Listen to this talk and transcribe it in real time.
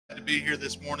To be here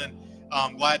this morning.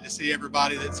 I'm glad to see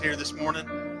everybody that's here this morning.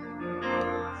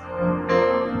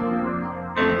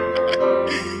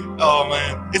 Oh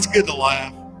man, it's good to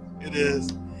laugh. It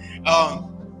is.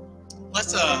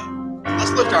 Let's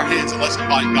lift our hands and let's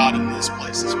invite God into this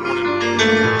place this morning.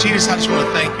 Jesus, I just want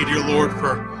to thank you, dear Lord,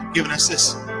 for giving us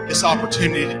this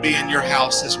opportunity to be in your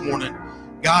house this morning.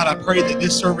 God, I pray that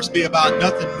this service be about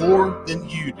nothing more than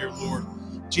you, dear Lord.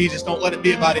 Jesus, don't let it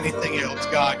be about anything else,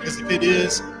 God, because if it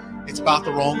is, it's about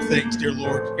the wrong things, dear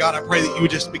Lord. God, I pray that you would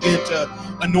just begin to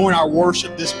anoint our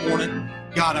worship this morning.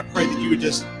 God, I pray that you would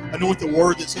just anoint the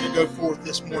word that's going to go forth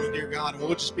this morning, dear God. And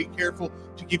we'll just be careful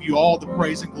to give you all the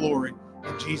praise and glory.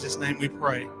 In Jesus' name we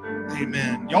pray.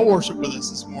 Amen. Y'all worship with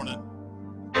us this morning.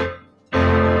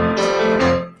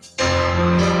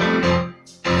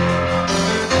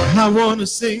 I want to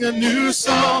sing a new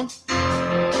song.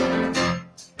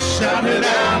 Shout it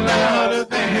out louder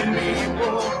than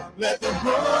before. Let the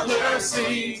ruler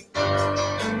sing.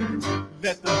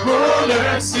 Let the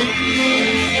ruler sing.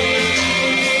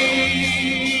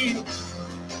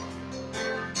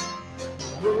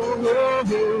 Oh, oh,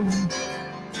 oh.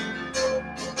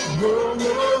 Oh,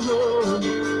 oh, oh.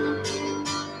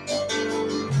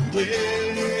 Yeah.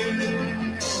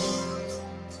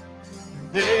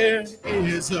 There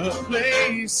is a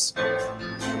place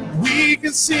we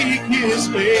can seek his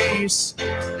face,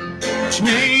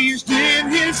 changed in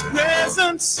his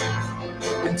presence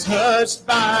and touched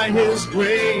by his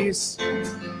grace.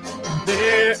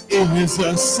 There is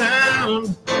a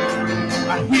sound,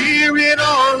 I hear it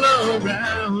all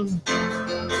around.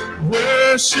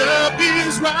 Worship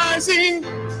is rising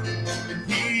and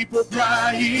people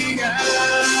crying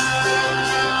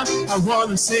out. I want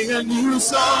to sing a new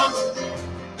song.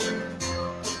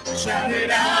 Shout it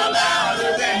out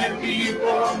louder than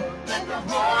before. Let the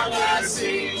ruler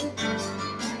sing.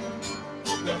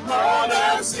 The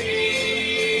ruler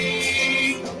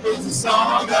sing. It's a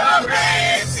song of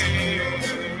praise,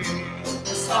 a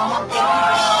song for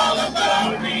all of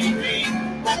the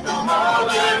redeemed. Let the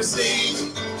ruler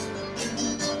sing.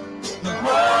 The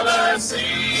ruler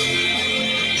sing.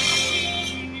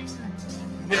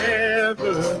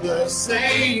 Never the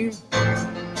same.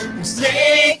 He's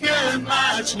taken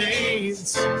my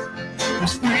chains.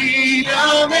 There's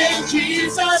freedom in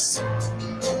Jesus,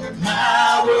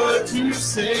 power to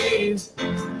save.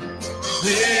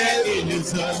 There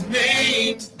is a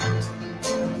name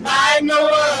like no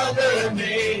other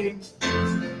name.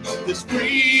 There's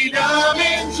freedom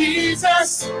in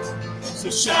Jesus, so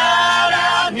shout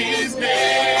out his name.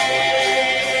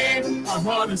 I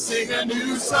want to sing a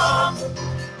new song.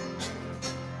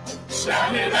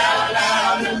 Shout it out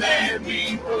louder than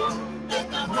before. Let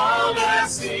the ruler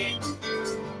sing.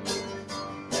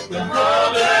 The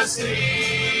ruler sing.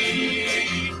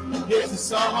 It's a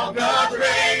song of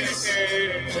praise.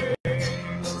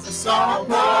 It's a song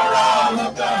for all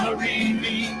of the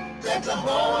redeemed. Let the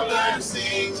ruler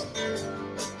sing.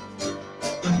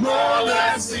 The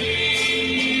ruler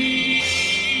sing.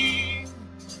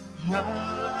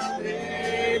 Hallelujah.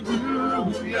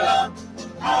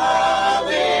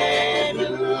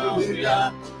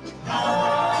 Hallelujah,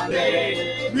 hallelujah,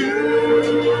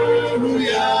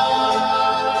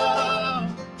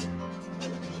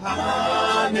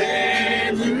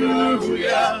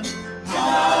 hallelujah,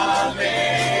 hallelujah,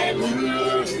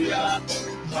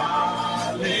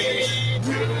 hallelujah.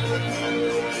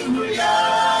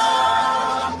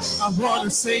 I want to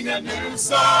sing a new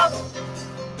song.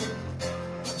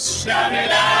 Shout it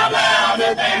out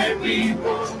louder than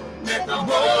before. Let the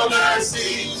ruler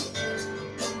sing.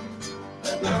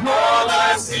 Let the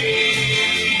ruler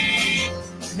sing.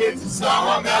 It's a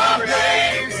song of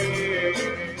praise,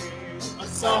 a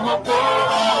song for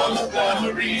all of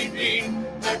the redeemed.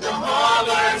 Let the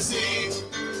ruler sing.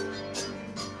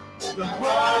 The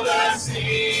ruler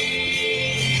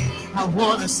sing. I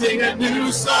want to sing a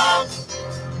new song.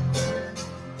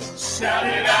 Shout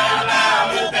it out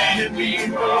louder than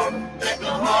before. Let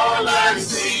the ruler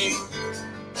sing.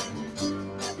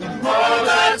 The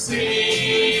ruler sing.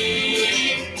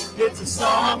 It's a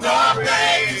song of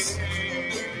praise,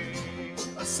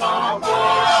 a song for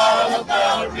all of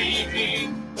the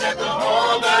redeemed. Let the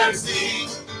ruler sing.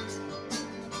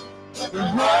 The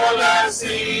ruler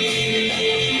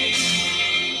sing.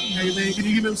 Amen. Can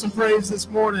you give him some praise this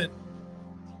morning?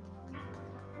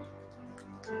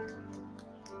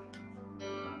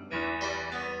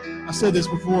 I said this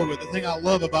before, but the thing I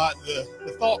love about the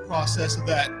thought process of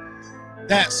that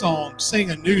song,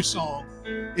 sing a new song,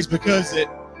 is because that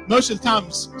most of the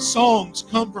times songs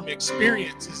come from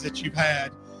experiences that you've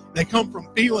had. They come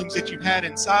from feelings that you've had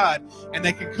inside, and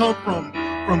they can come from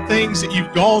from things that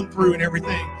you've gone through and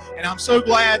everything. And I'm so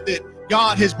glad that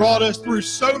God has brought us through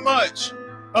so much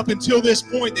up until this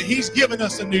point that He's given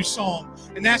us a new song.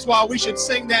 And that's why we should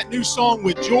sing that new song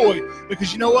with joy,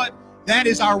 because you know what? That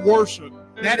is our worship.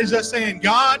 That is us saying,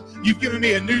 God, you've given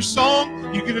me a new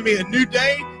song. You've given me a new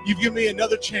day. You've given me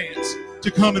another chance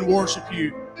to come and worship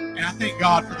you. And I thank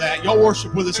God for that. Y'all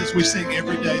worship with us as we sing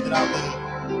Every Day That I Live.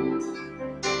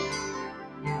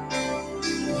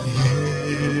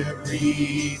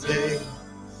 Every day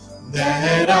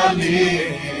that I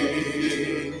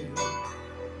live,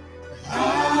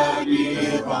 I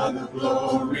give all the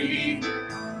glory.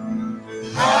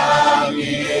 I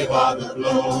give all the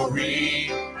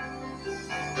glory.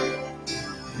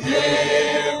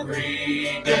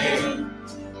 Every day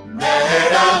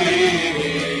that I live,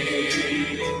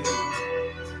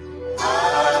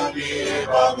 I give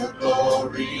all the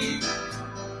glory.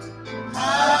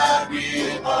 I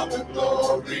give all the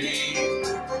glory.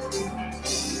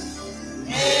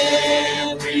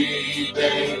 Every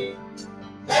day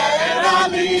that I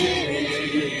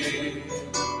live,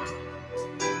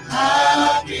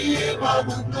 I give all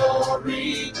the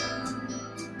glory.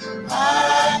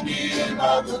 I give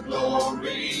all the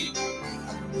glory.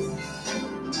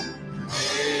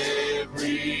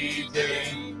 Every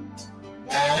day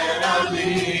that I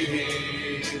live,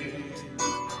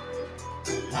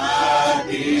 I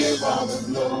give all the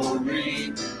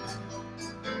glory.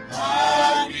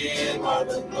 I give all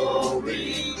the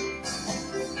glory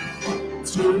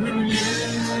to you.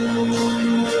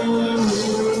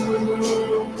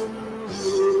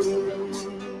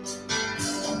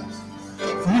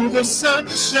 Through the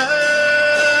sunshine,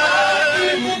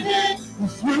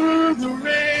 through the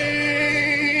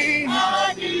rain,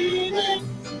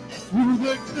 through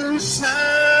the good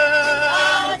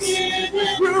times,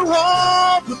 through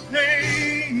all the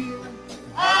pain,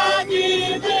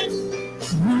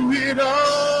 through it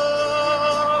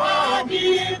all,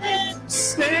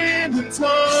 standing tall,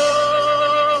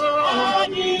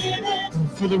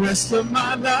 for the rest of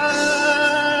my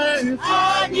life,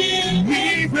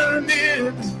 even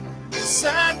in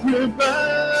sacrifice.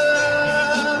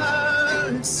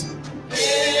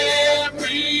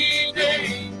 Every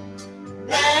day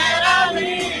that I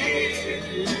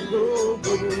live,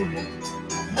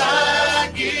 I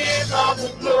give all the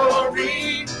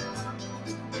glory.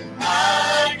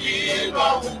 I give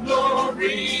all the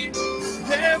glory.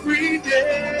 Every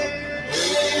day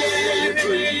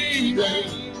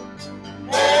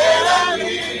that I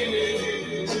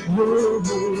live,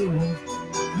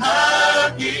 I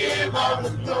give all the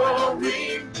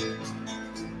glory.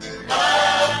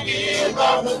 I give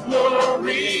all the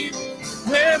glory.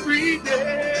 Every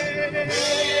day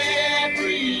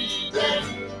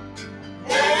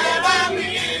that I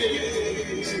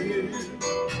live,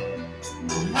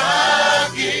 I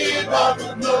give all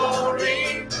the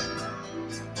glory.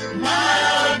 I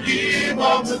give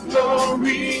all the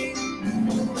glory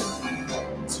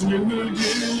to you.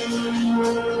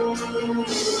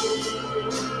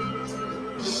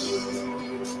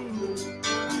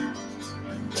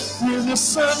 Through the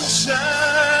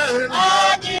sunshine,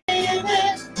 I give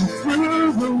it.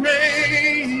 Through the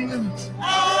rain,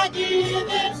 I give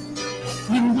it.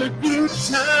 Through the good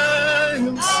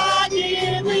times, I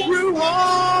give it. Through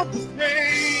all the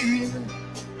pain,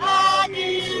 I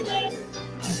give it.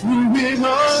 Through it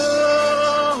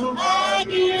all, I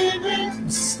give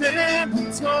it.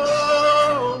 Standing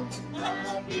tall,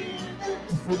 I give it.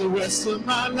 For the rest of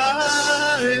my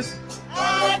life,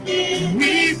 I give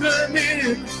it. Even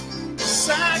in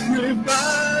sacrifice.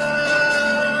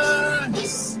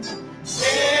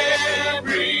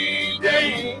 Every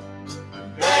day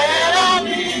that I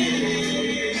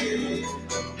live,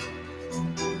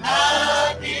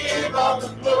 I give all the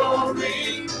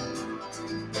glory.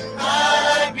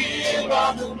 I give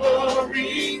all the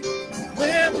glory.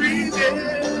 Every day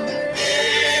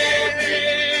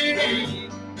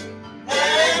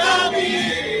that I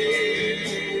live,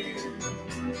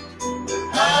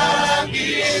 I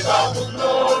give all the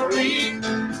glory.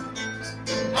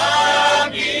 I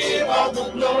give all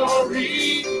the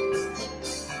glory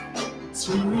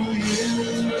to you.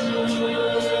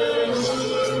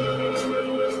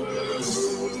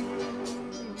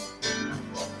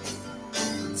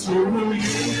 To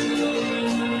you.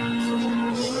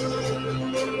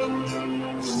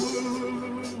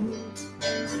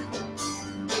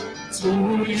 To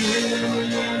you.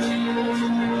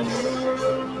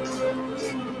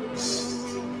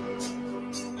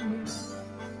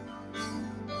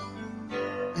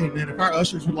 Amen. If our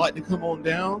ushers would like to come on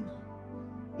down,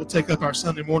 we'll take up our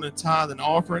Sunday morning tithe and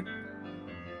offering.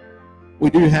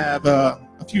 We do have a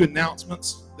few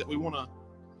announcements that we want to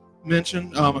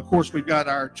mention. Of course, we've got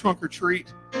our trunk or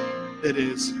treat that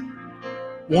is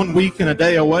 1 week and a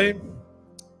day away.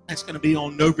 It's going to be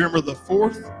on November the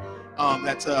 4th.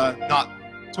 That's not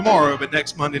tomorrow, but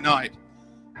next Monday night.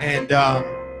 And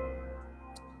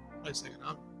wait a second.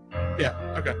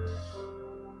 Yeah, okay.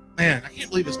 Man, I can't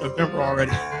believe it's November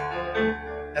already.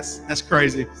 That's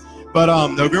crazy. But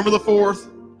November the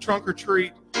 4th, trunk or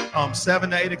treat, 7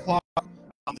 to 8 o'clock.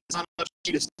 The sign-up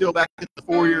sheet is still back in the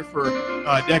foyer for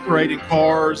decorating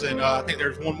cars, and I think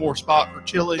there's one more spot for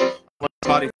chili.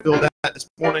 Somebody filled that this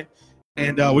morning.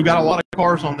 And we've got a lot of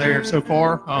cars on there so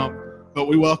far, but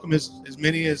we welcome as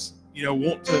many as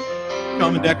want to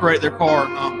come and decorate their car.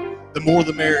 The more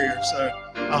the merrier. So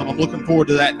I'm looking forward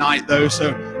to that night, though.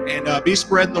 So and be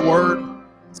spreading the word.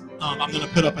 I'm going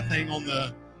to put up a thing on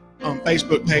the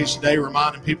Facebook page today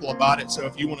reminding people about it. So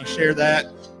if you want to share that,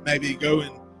 maybe go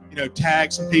and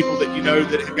tag some people that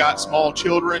that have got small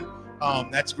children.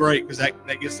 That's great because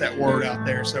that gets that word out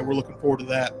there. So we're looking forward to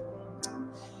that.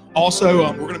 Also,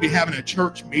 we're going to be having a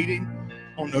church meeting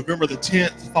on November the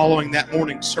 10th following that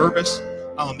morning service.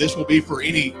 This will be for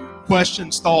any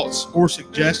questions, thoughts, or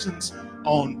suggestions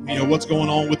on what's going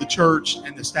on with the church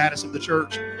and the status of the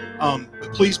church.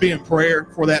 But please be in prayer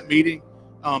for that meeting.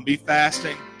 Be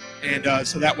fasting, and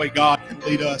so that way God can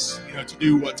lead us to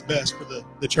do what's best for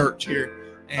the church here,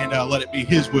 and let it be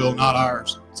His will, not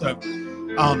ours. So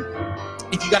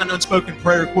if you got an unspoken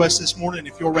prayer request this morning,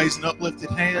 if you'll raise an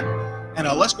uplifted hand, and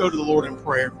let's go to the Lord in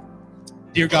prayer.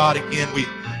 Dear God, again, we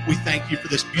thank you for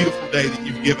this beautiful day that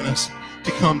you've given us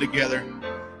to come together.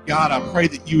 God, I pray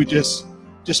that you would just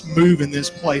move in this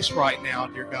place right now,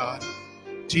 dear God.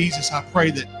 Jesus, I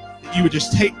pray that you would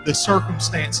just take the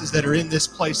circumstances that are in this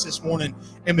place this morning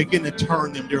and begin to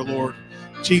turn them, dear Lord.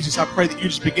 Jesus, I pray that you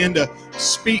just begin to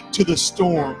speak to the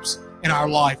storms in our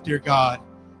life, dear God.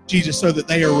 Jesus, so that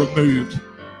they are removed.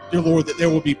 Dear Lord, that there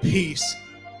will be peace.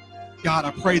 God,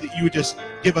 I pray that you would just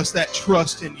give us that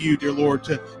trust in you, dear Lord,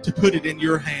 to put it in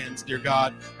your hands, dear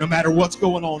God. No matter what's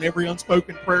going on, every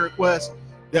unspoken prayer request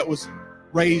that was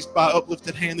raised by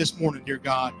uplifted hand this morning, dear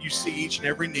God, you see each and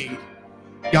every need.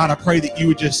 God, I pray that you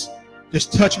would just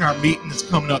touch in our meeting that's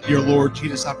coming up, dear Lord.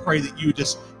 Jesus, I pray that you would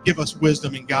just give us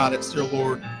wisdom and guidance, dear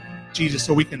Lord. Jesus,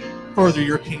 so we can further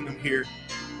your kingdom here.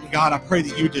 And God, I pray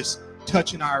that you would just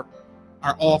touch in our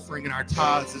offering and our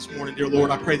tithes this morning, dear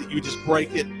Lord. I pray that you would just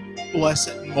break it, bless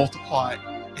it, and multiply it.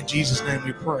 In Jesus' name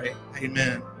we pray.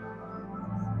 Amen.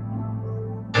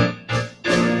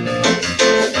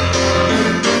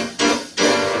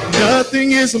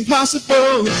 Nothing is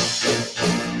impossible.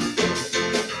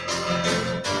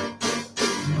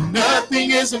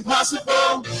 Nothing is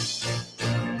impossible.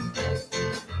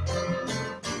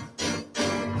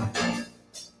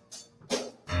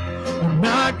 I'm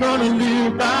not gonna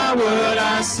live by what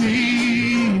I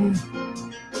see.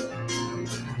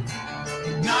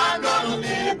 I'm not gonna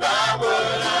live by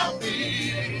what I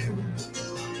feel.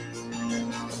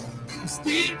 'Cause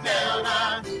deep down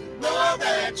I know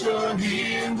that you're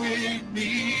here with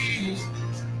me.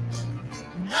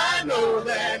 And I know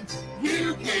that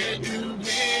you can do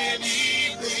anything.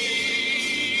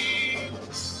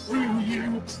 Through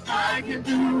you, I can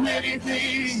do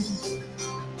anything.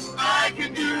 I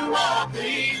can do all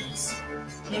things,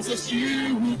 'cause it's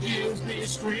you who gives me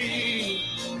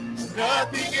strength.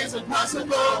 Nothing is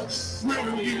impossible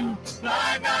through you.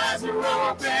 Blind eyes are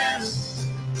open,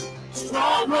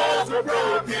 strongholds are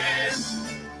broken.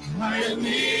 I am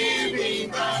living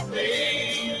by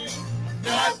faith.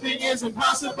 Nothing is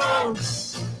impossible.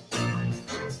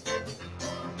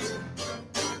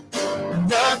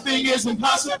 Nothing is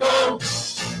impossible.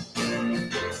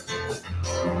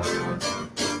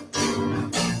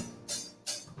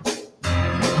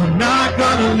 I'm not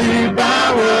gonna live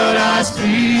by what I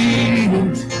see.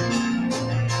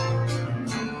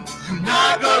 I'm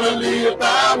not gonna live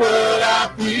by what I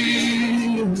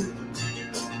feel.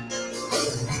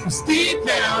 'Cause deep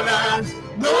down I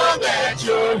know that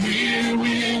you're here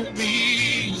with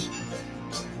me.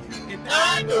 And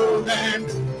I know that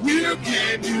you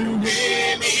can do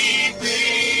anything.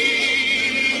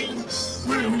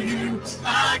 Through you,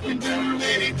 I can do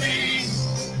anything.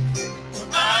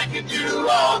 I can do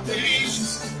all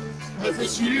things, 'cause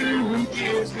it's you who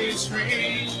gives me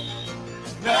strength.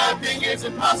 Nothing is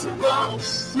impossible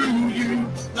through you.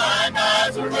 Blind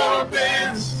eyes are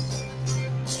open,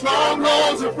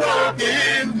 strongholds are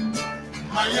broken.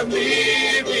 I am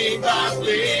living by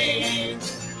faith.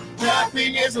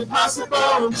 Nothing is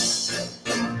impossible.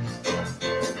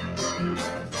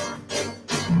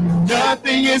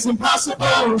 Nothing is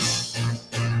impossible.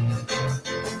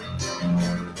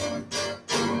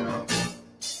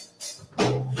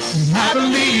 I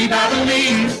believe, I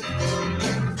believe.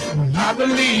 I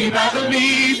believe, I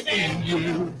believe in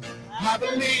you. I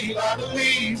believe, I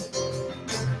believe.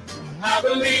 I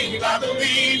believe, I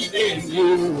believe in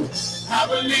you. I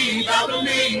believe, I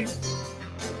believe.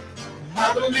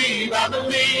 I believe, I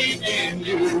believe in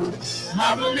you.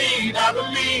 I believe, I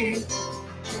believe.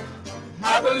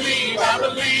 I believe, I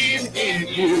believe in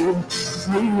you.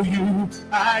 Through you,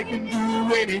 I can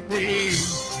do anything.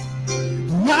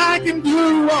 I can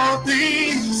do all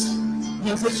things.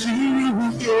 Because it's you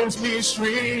who gives me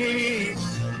strength.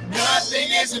 Nothing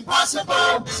is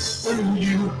impossible through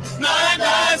you. Blind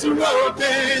eyes are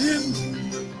open.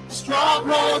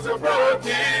 Strongholds are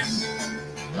broken.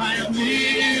 I am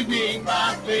living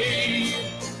by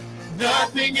faith.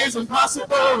 Nothing is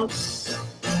impossible.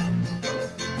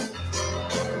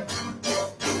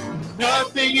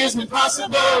 Nothing is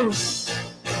impossible.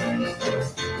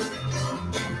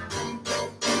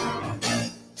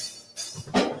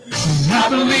 I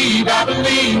believe, I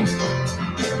believe.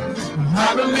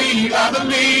 I believe, I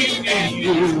believe in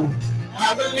you.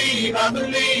 I believe, I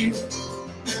believe.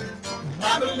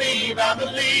 I believe, I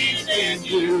believe in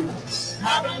you.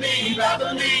 I believe, I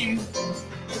believe.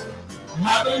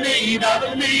 I believe, I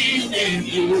believe in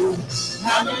you.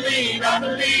 I believe, I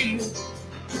believe.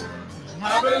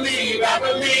 I believe, I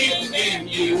believe in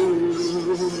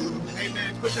you.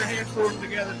 Amen. Put your hands forward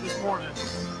together this morning.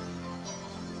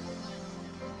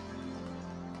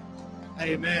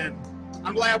 Amen.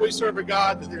 I'm glad we serve a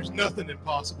God that there's nothing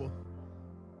impossible.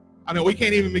 I know we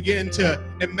can't even begin to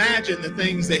imagine the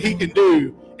things that He can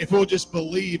do if we'll just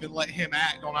believe and let Him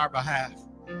act on our behalf.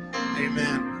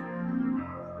 Amen.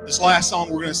 This last song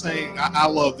we're going to sing, I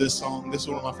love this song. This is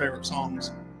one of my favorite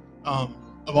songs of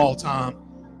all time.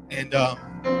 And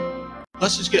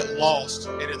let's just get lost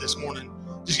in it this morning.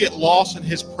 Just get lost in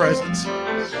His presence.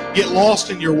 Get lost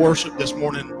in your worship this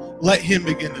morning. Let Him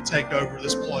begin to take over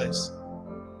this place.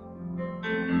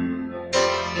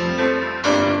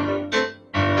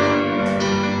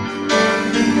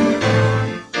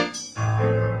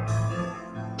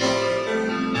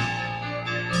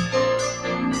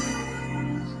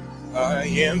 I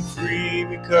am free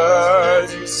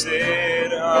because you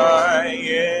said I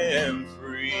am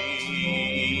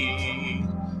free.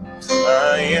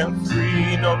 I am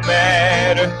free no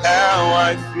matter how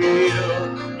I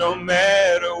feel, no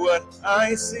matter what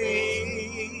I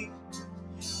see.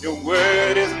 Your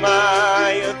word is my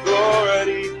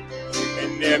authority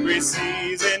in every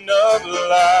season of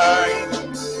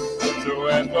life. So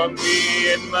as for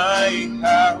me and my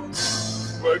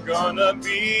house, we're gonna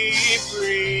be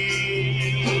free.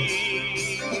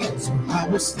 So I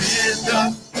will stand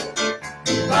up,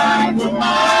 fight for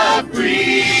my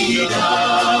freedom.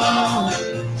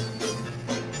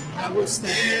 I will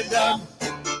stand up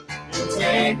and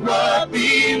take what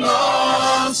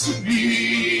belongs to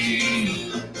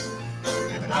me.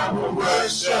 And I will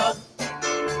worship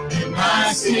in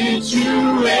my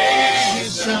situation.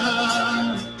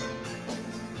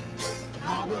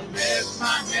 I will lift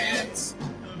my hands,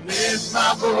 lift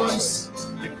my voice,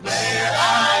 declare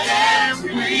I am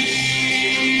free.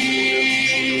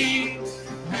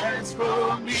 As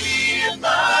for me and my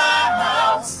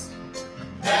house,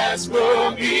 as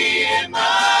for me and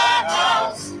my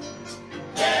house,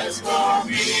 as for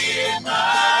me and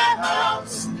my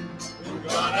house, we're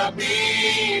gonna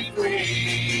be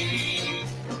free.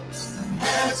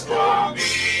 As for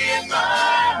me and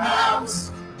my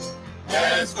house,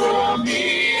 as for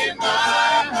me and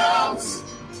my house,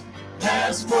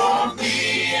 as for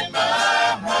me and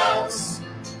my house,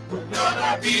 we're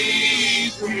gonna be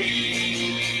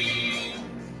free.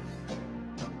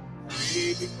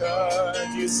 Free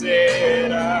because you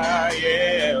said I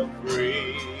am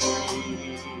free.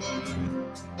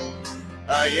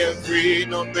 I am free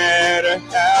no matter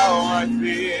how I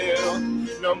feel,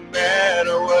 no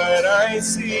matter what I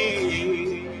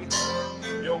see.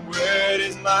 Your word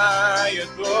is my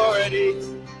authority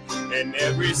in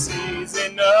every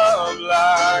season of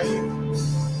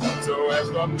life. So as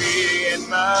for me and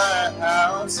my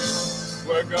house,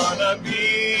 we're gonna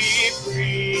be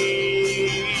free.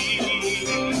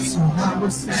 So I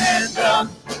will stand up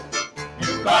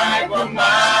and fight for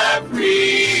my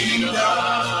freedom.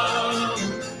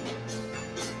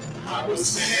 I will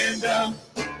stand up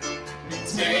and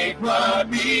take what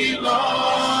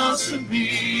belongs to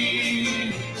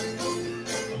me.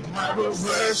 And I will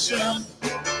worship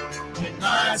in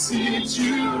my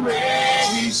situation.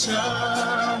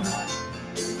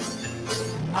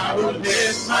 I will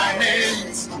lift my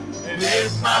hands and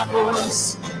lift my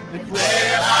voice,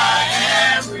 declare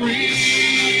I am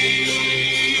free.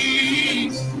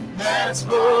 As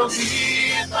for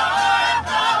me and my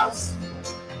house,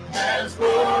 As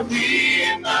for me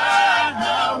and my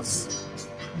house,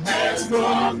 as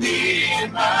for me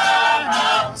and my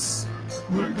house,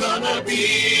 we're gonna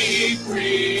be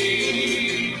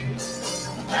free.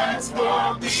 As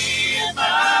for me and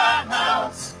my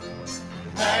house,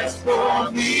 as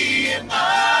for me and my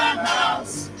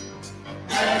house,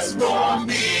 as for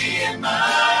me and my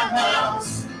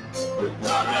house, we're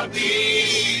gonna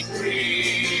be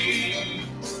free.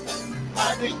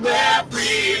 I declare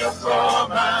freedom for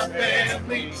my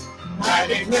family. I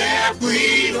declare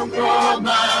freedom for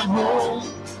my home.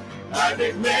 I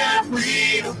declare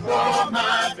freedom for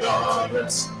my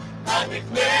daughters. I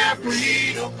declare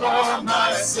freedom for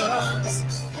my sons.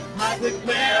 I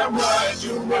declare what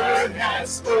your word has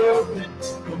spoken.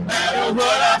 No matter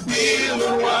what I feel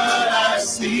or what I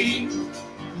see,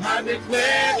 I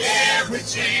declare every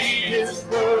chain is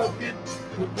broken.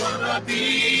 We're gonna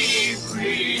be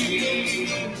free.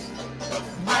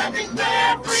 I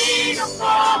declare freedom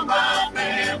for my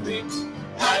family.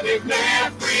 I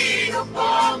declare freedom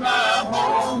for my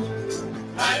home.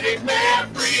 I declare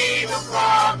freedom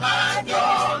for my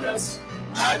daughters.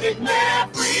 I declare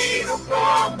freedom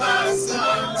for my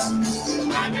sons.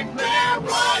 I declare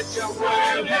what your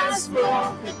word has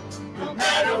spoken. No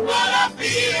matter what I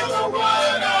feel or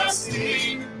what I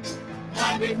see,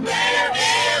 I declare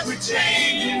every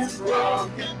chain is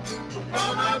broken. We're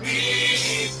gonna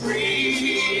be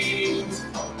free.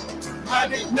 I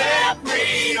declare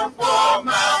freedom for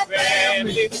my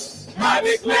family. I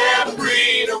declare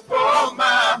freedom for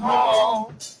my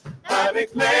home. I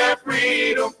declare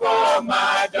freedom for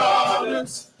my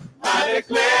daughters. I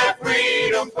declare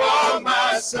freedom for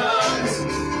my sons.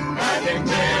 I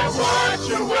declare what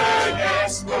your word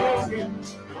has spoken.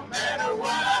 No matter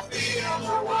what I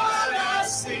feel or what I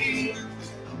see,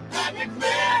 I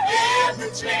declare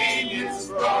every chain is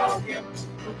broken.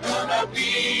 We're gonna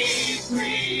be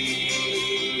free.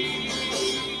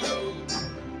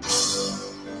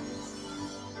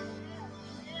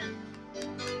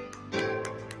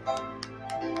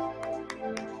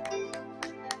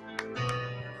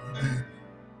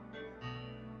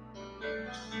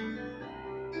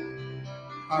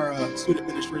 Our student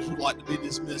ministers would like to be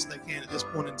dismissed. They can at this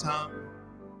point in time.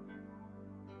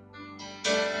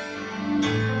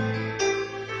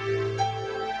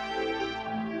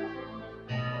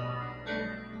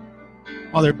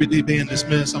 While they're being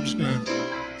dismissed, I'm just going to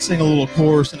sing a little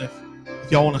chorus, and if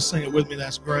y'all want to sing it with me,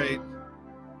 that's great.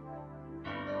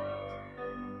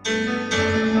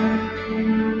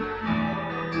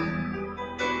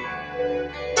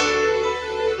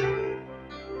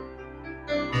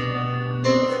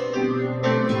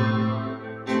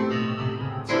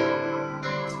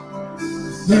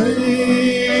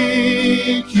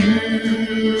 Thank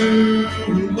you,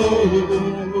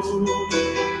 Lord.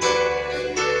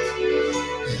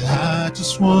 I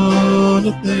just want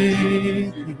to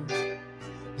thank you.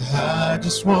 I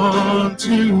just want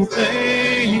to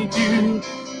thank you.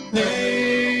 Thank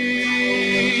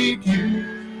you,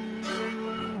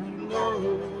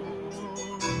 Lord.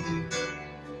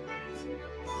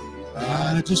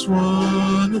 I just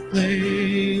want to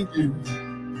thank you.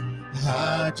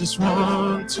 I just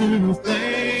want to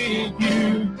thank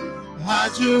you. I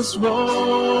just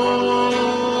want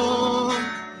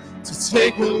to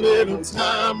take a little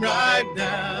time right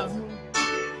now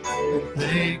and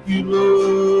thank you,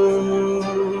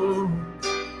 Lord,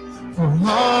 for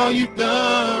all you've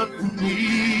done for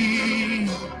me.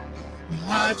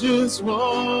 I just want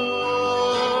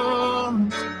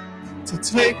to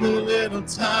take a little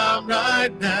time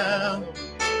right now.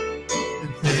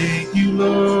 Thank you,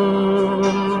 Lord.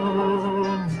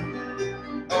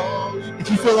 If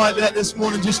you feel like that this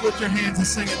morning, just lift your hands and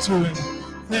sing it to him.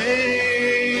 Thank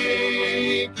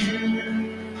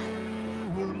you,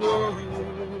 Lord.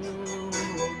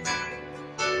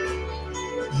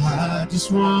 I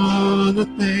just want to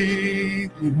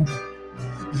thank you.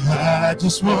 I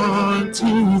just want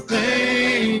to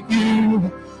thank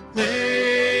you.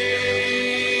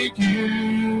 Thank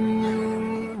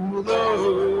you,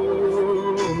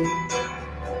 Lord.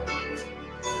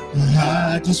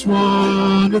 I just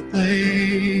want to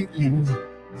thank you.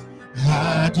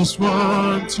 I just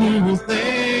want to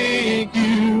thank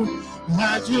you.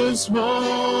 I just want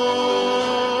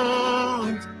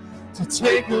to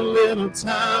take a little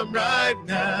time right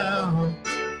now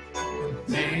and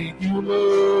thank you,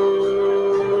 Lord,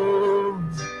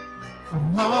 for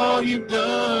all you've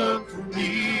done for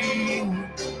me.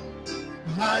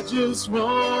 I just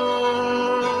want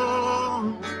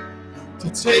to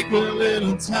take a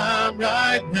little time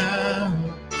right now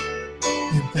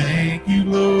and thank you,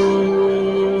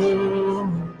 Lord,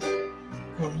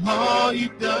 for all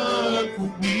you've done for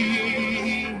me.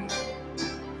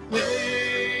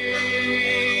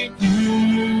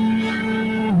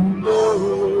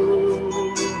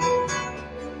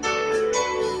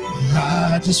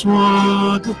 just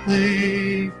want to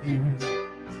thank you.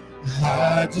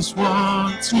 I just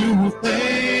want to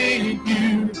thank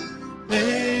you.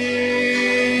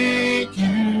 Thank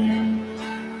you,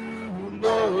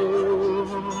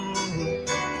 Lord.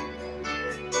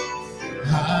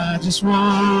 I just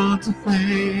want to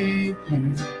thank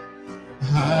you.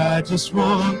 I just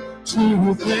want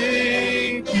to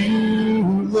thank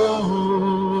you,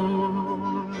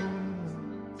 Lord.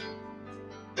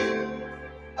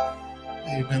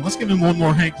 Amen. Let's give him one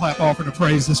more hand clap offering of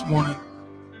praise this morning.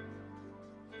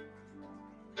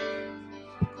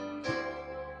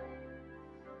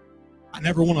 I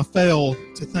never want to fail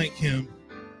to thank him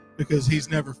because he's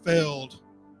never failed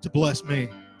to bless me.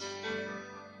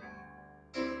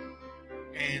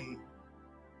 And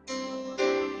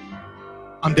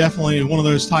I'm definitely one of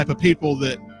those type of people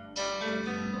that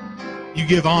you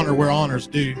give honor where honor's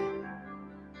due.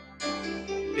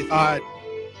 If I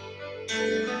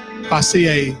see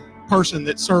a person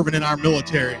that's serving in our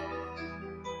military,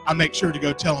 I make sure to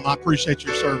go tell them, I appreciate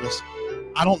your service.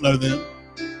 I don't know them.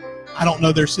 I don't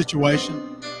know their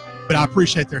situation, but I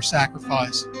appreciate their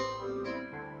sacrifice.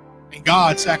 And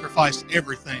God sacrificed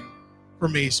everything for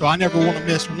me, so I never want to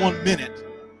miss 1 minute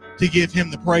to give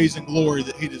him the praise and glory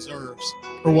that he deserves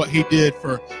for what he did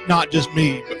for not just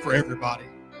me, but for everybody.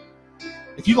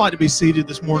 If you'd like to be seated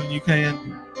this morning, you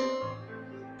can.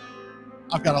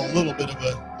 I've got a little bit of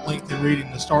a lengthy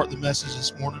reading to start the message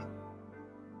this morning.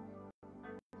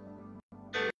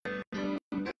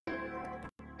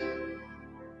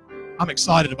 I'm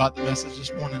excited about the message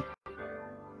this morning.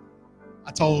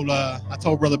 I told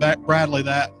Brother Bradley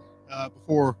that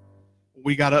before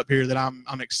we got up here that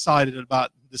I'm excited about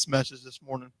this message this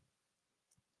morning.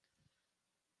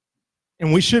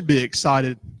 And we should be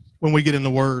excited when we get in the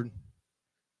Word,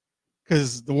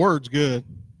 because the Word's good.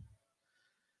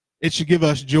 It should give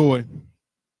us joy.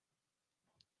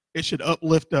 It should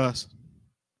uplift us.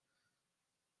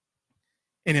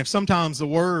 And if sometimes the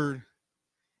Word,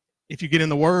 if you get in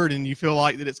the Word and you feel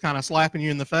like that it's kind of slapping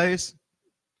you in the face,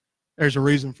 there's a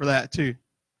reason for that too.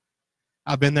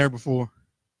 I've been there before.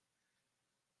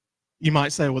 You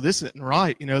might say, well, this isn't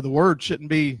right. You know, the Word shouldn't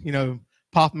be,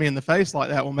 popping me in the face like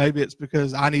that. Well, maybe it's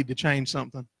because I need to change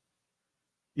something.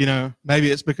 Maybe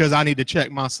it's because I need to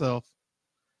check myself.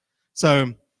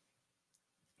 So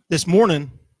this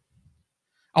morning,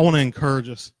 I want to encourage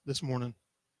us this morning.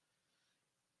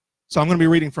 So I'm going to be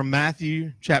reading from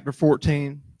Matthew chapter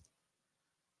 14,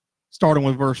 starting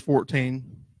with verse 14.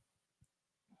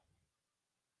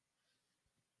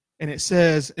 And it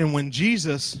says, and when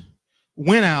Jesus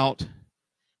went out,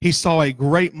 he saw a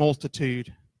great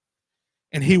multitude,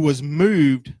 and he was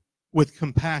moved with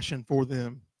compassion for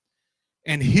them,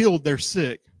 and healed their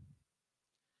sick.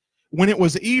 When it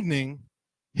was evening,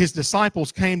 his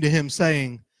disciples came to him,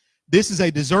 saying, this is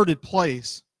a deserted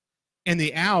place, and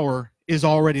the hour is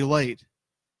already late.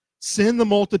 Send the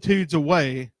multitudes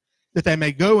away, that they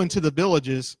may go into the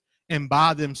villages and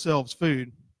buy themselves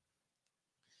food.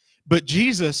 But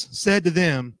Jesus said to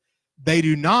them, they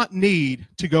do not need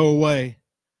to go away.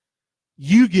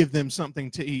 You give them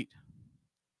something to eat.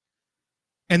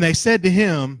 And they said to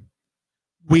him,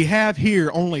 we have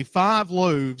here only 5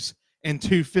 loaves and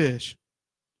 2 fish.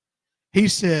 He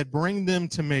said, bring them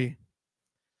to me.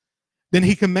 Then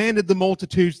he commanded the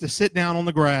multitudes to sit down on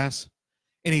the grass,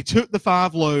 and he took the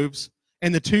 5 loaves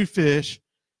and the 2 fish,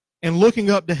 and looking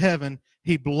up to heaven,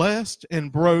 he blessed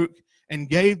and broke and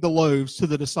gave the loaves to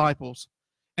the disciples,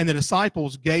 and the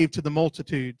disciples gave to the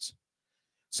multitudes.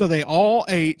 So they all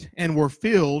ate and were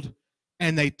filled,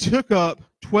 and they took up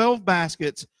 12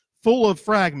 baskets full of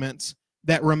fragments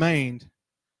that remained.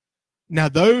 Now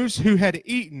those who had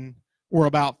eaten were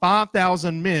about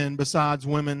 5,000 men, besides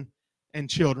women and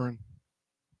children.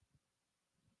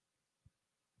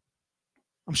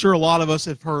 I'm sure a lot of us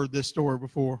have heard this story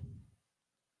before.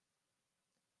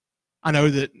 I know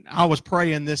that I was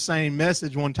praying this same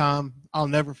message one time. I'll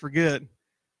never forget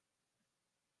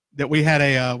that we had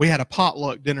a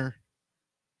potluck dinner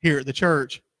here at the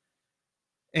church,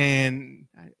 and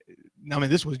I mean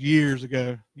this was years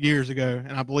ago,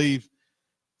 and I believe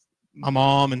my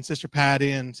mom and Sister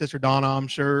Patty and Sister Donna, I'm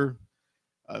sure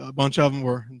a bunch of them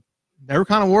were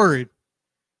kind of worried.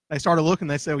 They started looking.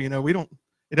 They said, well,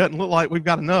 it doesn't look like we've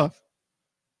got enough,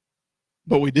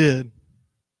 but we did.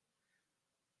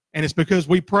 And it's because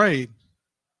we prayed.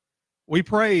 We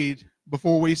prayed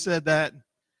before we said that,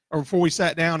 or before we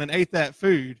sat down and ate that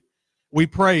food. We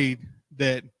prayed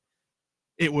that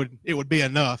it would be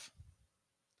enough.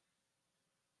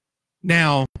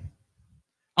 Now,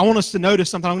 I want us to notice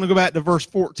something. I'm going to go back to verse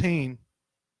 14.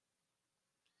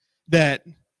 That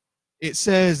it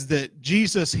says that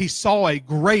Jesus, he saw a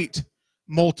great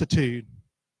multitude.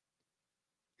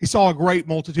 He saw a great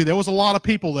multitude. There was a lot of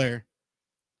people there.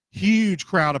 Huge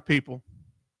crowd of people.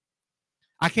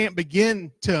 I can't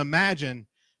begin to imagine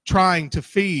trying to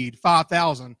feed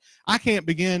 5,000. I can't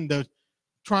begin to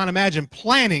try and imagine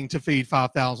planning to feed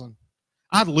 5,000.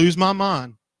 I'd lose my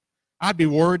mind. I'd be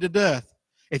worried to death.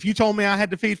 If you told me I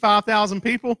had to feed 5,000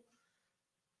 people,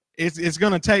 it's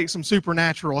going to take some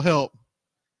supernatural help.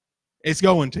 It's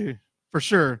going to, for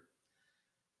sure.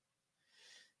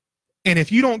 And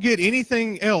if you don't get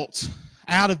anything else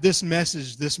out of this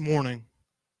message this morning,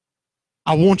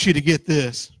 I want you to get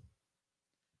this.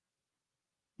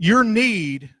 Your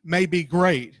need may be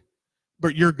great,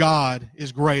 but your God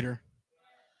is greater.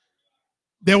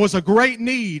 There was a great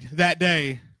need that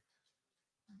day,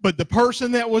 but the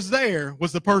person that was there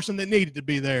was the person that needed to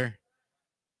be there.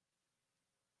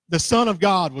 The Son of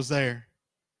God was there.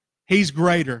 He's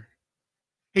greater.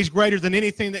 He's greater than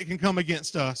anything that can come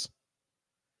against us.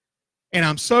 And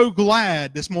I'm so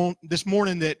glad this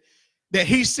morning that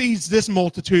he sees this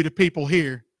multitude of people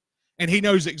here, and he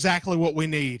knows exactly what we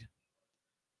need.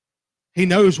 He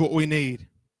knows what we need.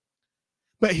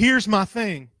 But here's my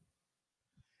thing,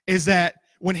 is that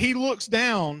when he looks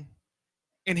down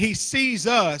and he sees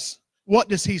us, what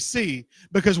does he see?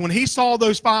 Because when he saw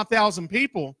those 5,000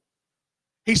 people,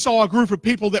 he saw a group of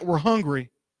people that were hungry.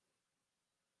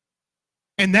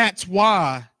 And that's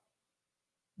why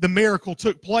the miracle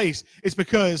took place. It's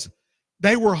because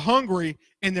they were hungry,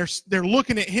 and they're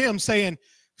looking at him saying,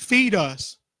 feed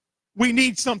us. We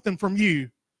need something from you.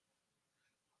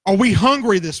 Are we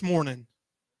hungry this morning?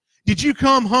 Did you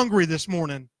come hungry this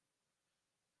morning?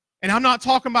 And I'm not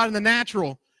talking about in the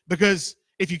natural, because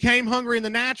if you came hungry in the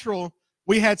natural,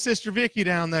 we had Sister Vicky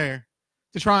down there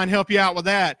to try and help you out with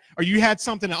that, or you had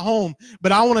something at home.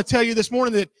 But I want to tell you this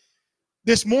morning that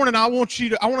this morning I want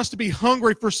us to be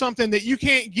hungry for something that you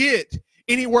can't get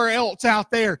anywhere else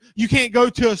out there. You can't go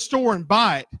to a store and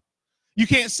buy it. You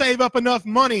can't save up enough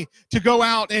money to go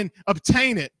out and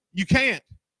obtain it. You can't,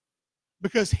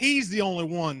 because he's the only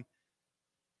one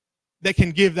that can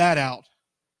give that out.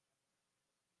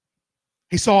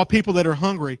 He saw people that are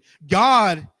hungry.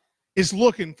 God is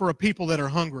looking for a people that are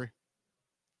hungry.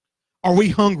 Are we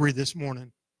hungry this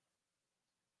morning?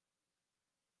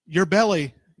 Your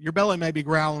belly may be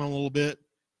growling a little bit.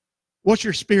 What's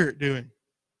your spirit doing?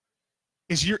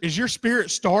 Is your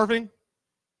spirit starving?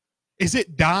 Is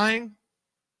it dying?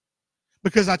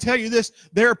 Because I tell you this,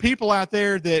 there are people out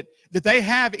there that they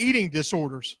have eating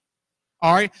disorders,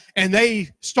 all right? And they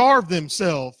starve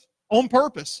themselves on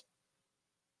purpose.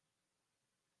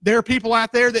 There are people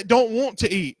out there that don't want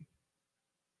to eat.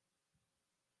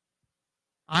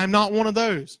 I'm not one of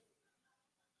those.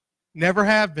 Never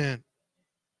have been.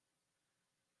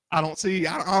 I don't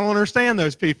understand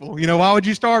those people. You know, why would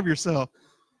you starve yourself?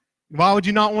 Why would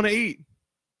you not want to eat?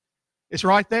 It's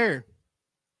right there.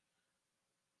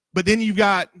 But then you've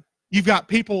got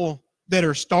people that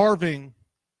are starving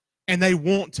and they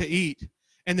want to eat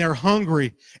and they're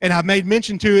hungry. And I've made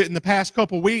mention to it in the past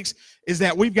couple of weeks, is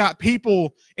that we've got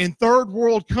people in third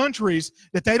world countries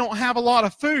that they don't have a lot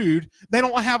of food, they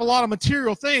don't have a lot of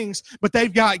material things, but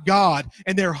they've got God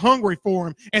and they're hungry for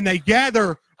Him, and they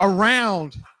gather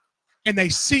around and they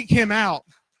seek Him out.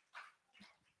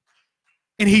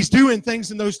 And He's doing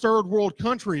things in those third world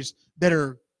countries that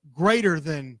are greater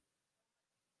than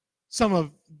some of,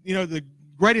 the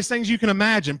greatest things you can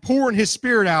imagine, pouring His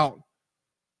Spirit out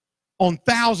on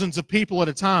thousands of people at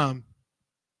a time.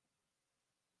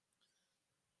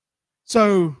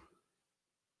 So,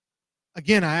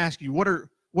 again, I ask you, what are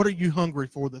you hungry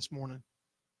for this morning?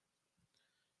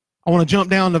 I want to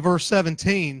jump down to verse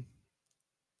 17.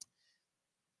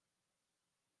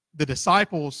 The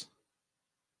disciples,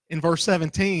 in verse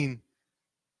 17,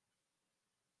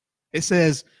 it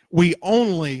says, we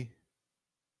only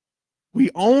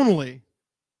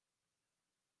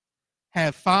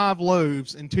have 5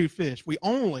 loaves and 2 fish. We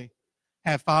only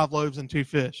have 5 loaves and 2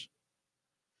 fish.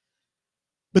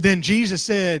 But then Jesus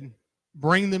said,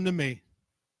 bring them to me.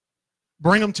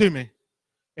 Bring them to me.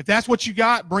 If that's what you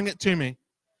got, bring it to me.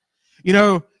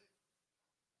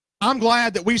 I'm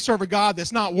glad that we serve a God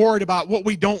that's not worried about what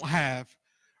we don't have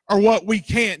or what we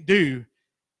can't do.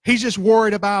 He's just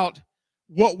worried about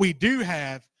what we do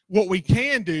have, what we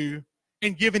can do,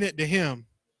 and giving it to Him.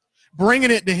 Bringing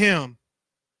it to Him.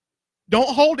 Don't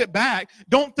hold it back.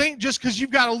 Don't think just because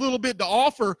you've got a little bit to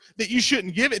offer that you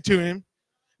shouldn't give it to Him.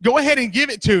 Go ahead and give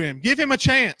it to Him. Give Him a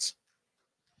chance.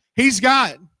 He's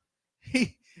got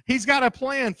a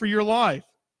plan for your life.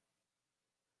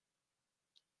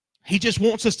 He just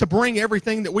wants us to bring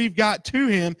everything that we've got to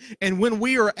him. And when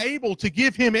we are able to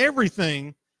give him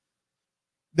everything,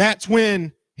 that's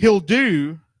when he'll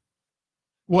do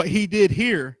what he did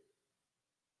here.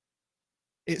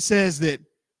 It says that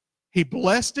he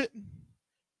blessed it,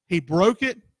 he broke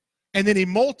it, and then he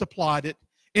multiplied it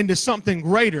into something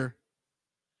greater.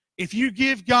 If you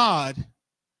give God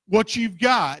what you've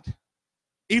got,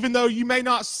 even though you may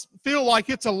not feel like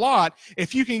it's a lot,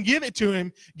 if you can give it to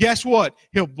him, guess what?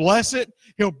 He'll bless it,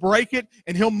 he'll break it,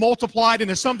 and he'll multiply it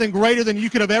into something greater than you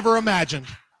could have ever imagined.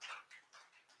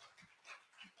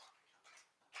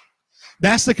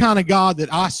 That's the kind of God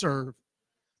that I serve.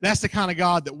 That's the kind of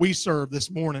God that we serve this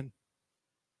morning.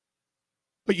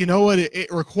 But you know what?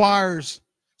 It requires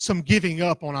some giving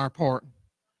up on our part.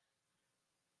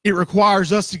 It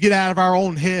requires us to get out of our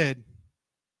own head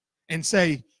and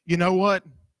say, you know what?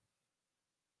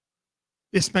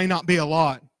 This may not be a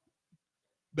lot,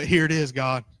 but here it is,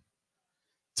 God.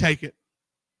 Take it.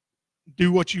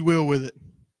 Do what you will with it.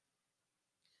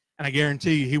 And I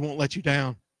guarantee you, he won't let you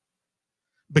down,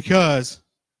 because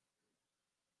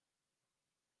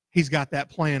he's got that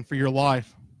plan for your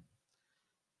life.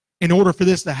 In order for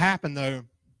this to happen, though,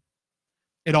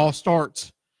 it all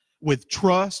starts with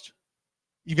trust.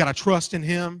 You've got to trust in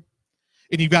him,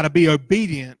 and you've got to be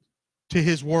obedient to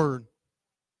his word.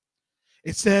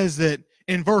 It says that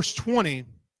in verse 20,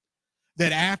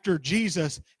 that after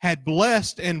Jesus had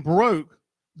blessed and broke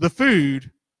the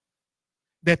food,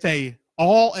 that they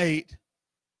all ate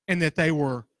and that they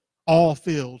were all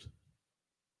filled.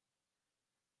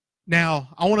 Now,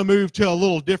 I want to move to a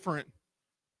little different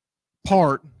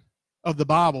part of the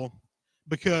Bible,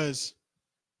 because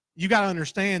you got to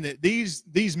understand that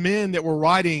these men that were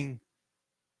writing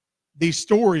these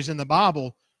stories in the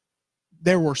Bible,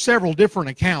 there were several different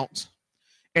accounts.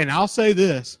 And I'll say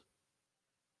this,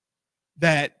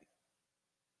 that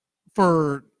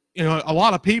for a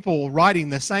lot of people writing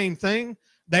the same thing,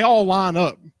 they all line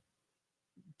up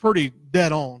pretty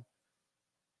dead on.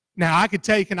 Now, I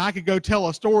could go tell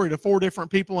a story to 4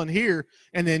 different people in here,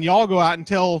 and then y'all go out and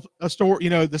tell a story,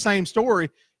 the same story,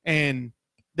 and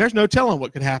there's no telling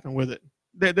what could happen with it.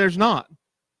 There's not.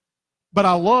 But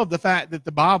I love the fact that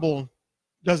the Bible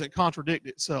doesn't contradict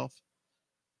itself.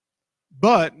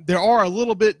 But there are a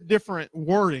little bit different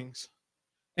wordings.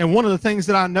 And one of the things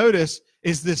that I noticed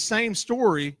is this same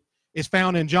story is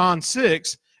found in John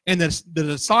 6, and the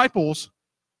disciples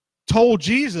told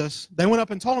Jesus, they went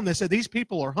up and told him, they said, these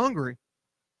people are hungry.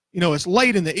 It's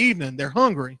late in the evening, they're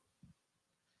hungry.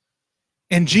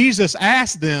 And Jesus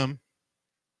asked them,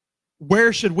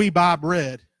 where should we buy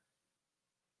bread?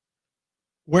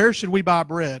 Where should we buy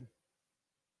bread?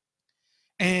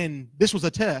 And this was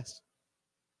a test,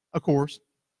 of course.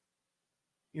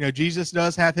 Jesus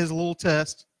does have his little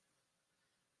test.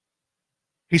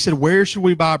 He said, where should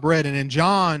we buy bread? And in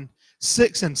John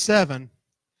 6 and 7,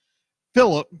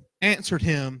 Philip answered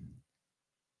him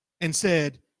and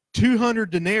said, 200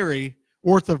 denarii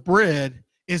worth of bread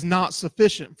is not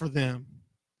sufficient for them,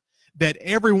 that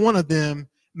every one of them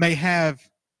may have,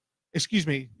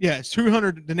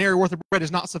 200 denarii worth of bread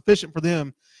is not sufficient for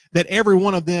them, that every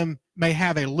one of them may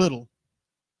have a little.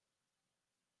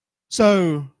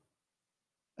 So,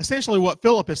 essentially what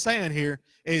Philip is saying here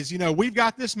is, we've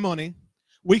got this money,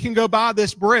 we can go buy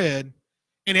this bread,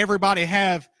 and everybody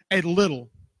have a little.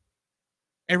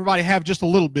 Everybody have just a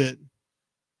little bit.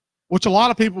 Which a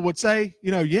lot of people would say,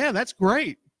 yeah, that's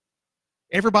great.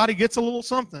 Everybody gets a little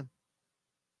something.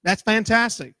 That's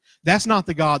fantastic. That's not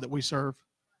the God that we serve.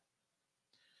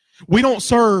 We don't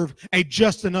serve a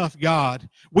just enough God.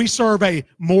 We serve a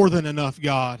more than enough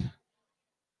God.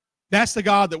 That's the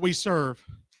God that we serve.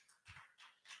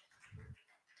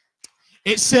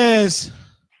 It says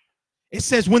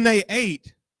when they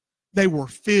ate, they were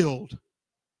filled.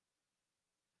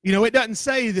 It doesn't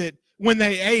say that when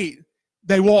they ate,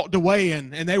 they walked away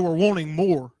and they were wanting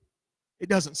more. It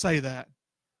doesn't say that.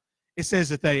 It says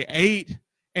that they ate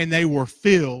and they were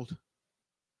filled.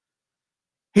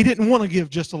 He didn't want to give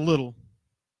just a little.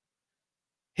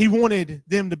 He wanted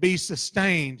them to be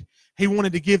sustained. He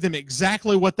wanted to give them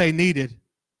exactly what they needed.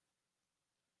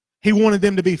 He wanted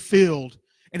them to be filled.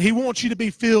 And he wants you to be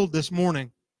filled this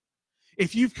morning.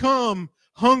 If you've come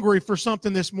hungry for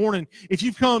something this morning, if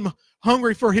you've come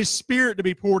hungry for his Spirit to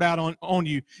be poured out on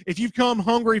you, if you've come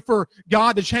hungry for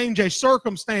God to change a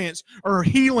circumstance or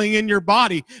healing in your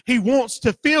body, he wants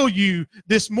to fill you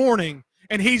this morning,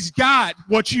 and he's got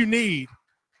what you need.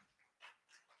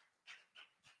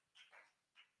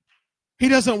 He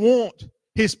doesn't want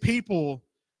his people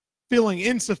feeling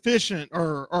insufficient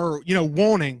or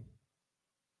wanting.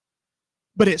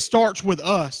 But it starts with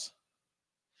us.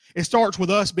 It starts with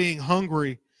us being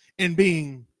hungry and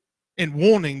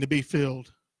wanting to be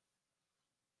filled.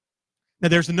 Now,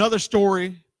 there's another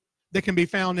story that can be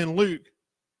found in Luke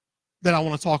that I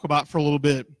want to talk about for a little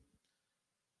bit.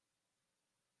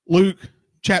 Luke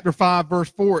chapter 5, verse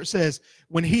 4, it says,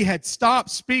 when he had stopped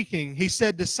speaking, he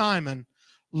said to Simon,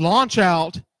 launch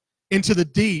out into the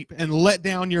deep and let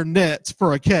down your nets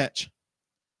for a catch.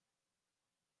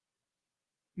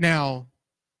 Now,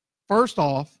 first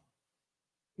off,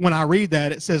 when I read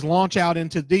that, it says launch out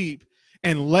into deep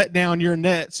and let down your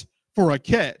nets for a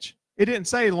catch. It didn't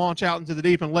say launch out into the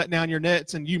deep and let down your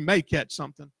nets and you may catch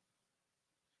something.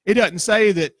 It doesn't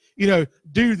say that,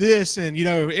 do this and,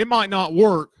 it might not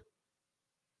work,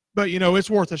 but, it's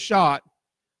worth a shot.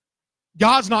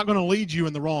 God's not going to lead you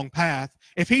in the wrong path.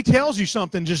 If he tells you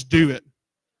something, just do it.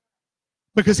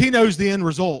 Because he knows the end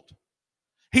result.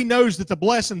 He knows that the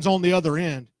blessing's on the other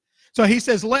end. So he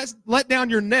says, let down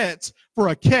your nets for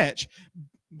a catch.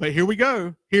 But here we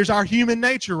go. Here's our human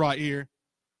nature right here.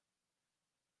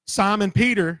 Simon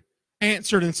Peter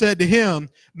answered and said to him,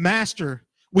 Master,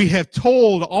 we have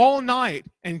toiled all night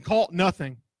and caught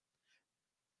nothing.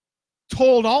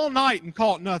 Toiled all night and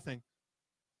caught nothing.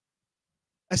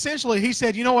 Essentially, he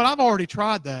said, you know what? I've already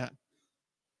tried that.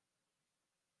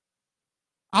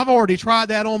 I've already tried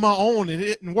that on my own and it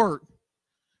didn't work.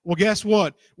 Well, guess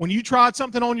what? When you tried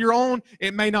something on your own,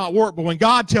 it may not work. But when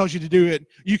God tells you to do it,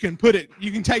 you can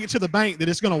take it to the bank that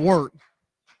it's going to work.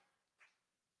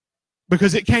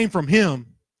 Because it came from him.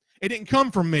 It didn't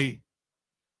come from me.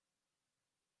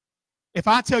 If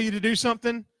I tell you to do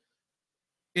something,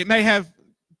 it may have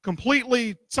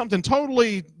something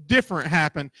totally different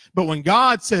happen. But when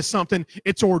God says something,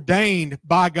 it's ordained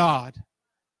by God.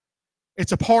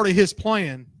 It's a part of his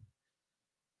plan.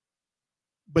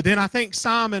 But then I think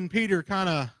Simon Peter kind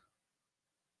of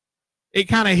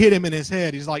hit him in his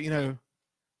head. He's like,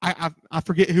 I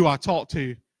forget who I talked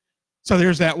to. So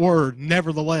there's that word,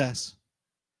 nevertheless.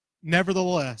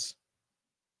 Nevertheless.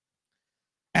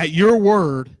 At your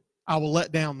word, I will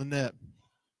let down the net.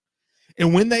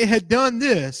 And when they had done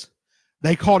this,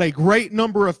 they caught a great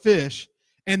number of fish,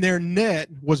 and their net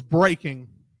was breaking.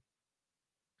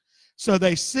 So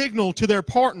they signaled to their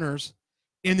partners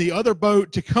in the other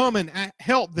boat to come and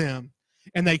help them.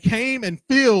 And they came and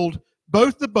filled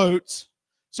both the boats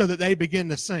so that they began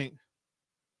to sink.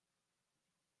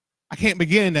 I can't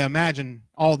begin to imagine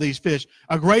all these fish.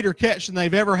 A greater catch than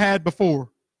they've ever had before.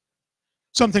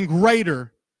 Something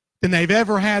greater than they've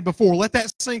ever had before. Let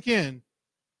that sink in.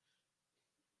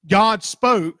 God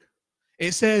spoke.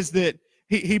 It says that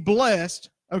he blessed,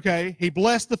 okay? He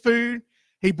blessed the food.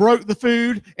 He broke the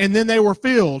food, and then they were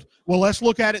filled. Well, let's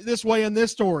look at it this way in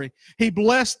this story. He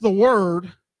blessed the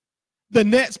word. The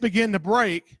nets began to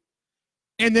break,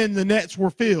 and then the nets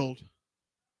were filled.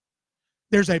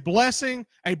 There's a blessing,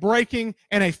 a breaking,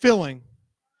 and a filling.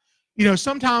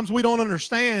 Sometimes we don't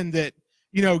understand that,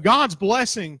 God's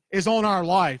blessing is on our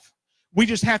life. We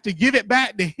just have to give it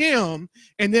back to him,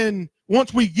 and then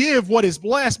once we give what is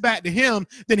blessed back to him,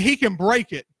 then he can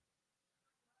break it.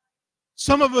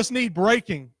 Some of us need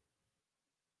breaking.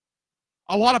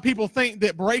 A lot of people think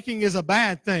that breaking is a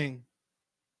bad thing.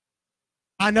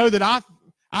 I know that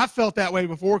I've felt that way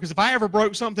before, because if I ever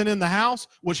broke something in the house,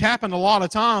 which happened a lot of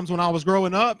times when I was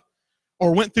growing up,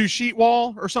 or went through sheet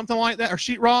wall or something like that, or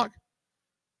sheetrock,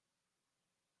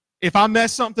 if I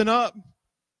messed something up,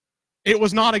 it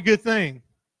was not a good thing.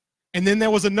 And then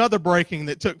there was another breaking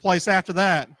that took place after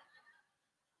that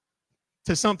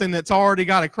to something that's already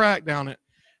got a crack down it.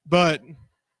 But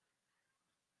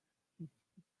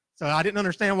so I didn't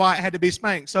understand why it had to be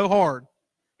spanked so hard.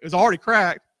 It was already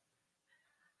cracked.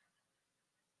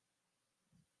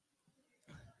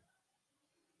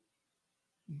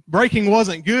 Breaking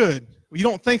wasn't good. You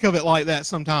don't think of it like that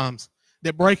sometimes,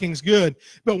 that breaking's good.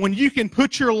 But when you can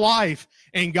put your life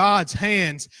in God's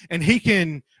hands and he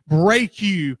can break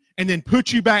you and then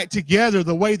put you back together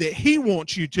the way that he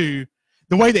wants you to,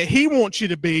 the way that he wants you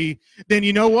to be, then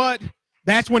you know what?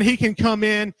 That's when he can come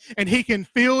in and he can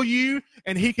fill you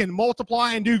and he can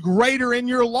multiply and do greater in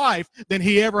your life than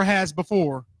he ever has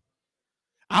before.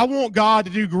 I want God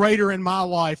to do greater in my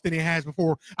life than he has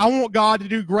before. I want God to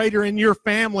do greater in your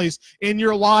families, in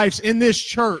your lives, in this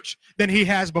church than he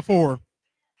has before.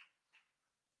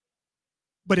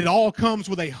 But it all comes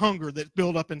with a hunger that's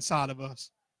built up inside of us.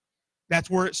 That's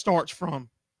where it starts from.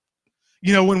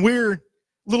 When we're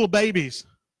little babies,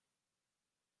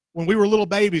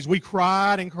 we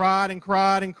cried and cried and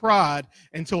cried and cried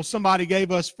until somebody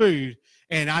gave us food.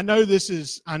 And I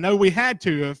know we had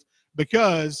to have,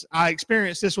 because I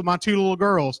experienced this with my two little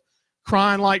girls,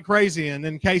 crying like crazy. And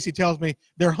then Casey tells me,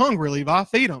 they're hungry, Levi,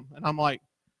 feed them. And I'm like,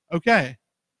 okay.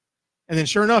 And then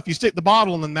sure enough, you stick the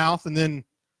bottle in the mouth and then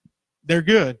they're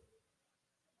good.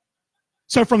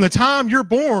 So from the time you're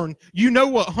born, you know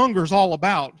what hunger's all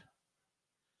about.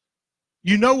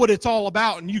 You know what it's all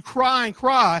about, and you cry and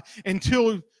cry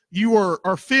until you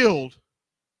are filled.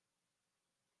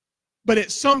 But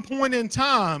at some point in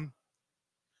time,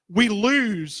 we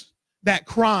lose that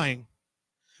crying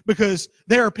because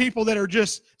there are people that are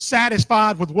just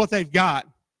satisfied with what they've got,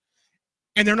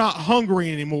 and they're not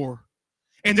hungry anymore.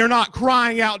 And they're not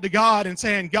crying out to God and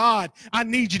saying, God, I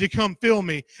need you to come fill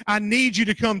me. I need you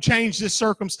to come change this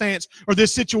circumstance or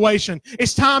this situation.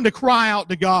 It's time to cry out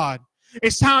to God.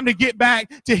 It's time to get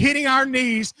back to hitting our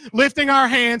knees, lifting our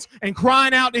hands, and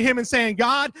crying out to Him and saying,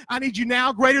 God, I need you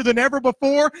now greater than ever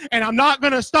before, and I'm not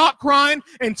going to stop crying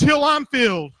until I'm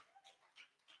filled.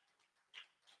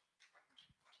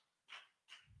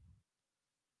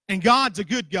 And God's a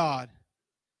good God.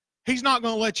 He's not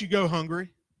going to let you go hungry.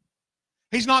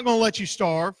 He's not going to let you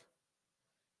starve.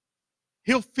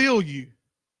 He'll fill you.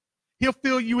 He'll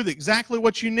fill you with exactly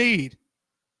what you need.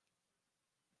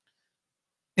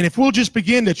 And if we'll just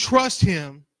begin to trust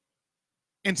Him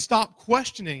and stop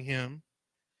questioning Him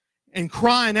and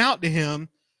crying out to Him,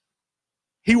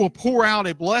 He will pour out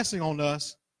a blessing on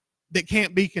us that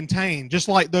can't be contained, just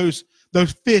like those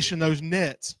fish in those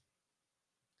nets.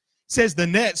 It says the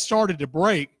net started to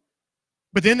break,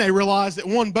 but then they realized that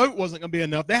one boat wasn't going to be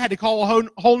enough. They had to call a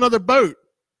whole nother boat.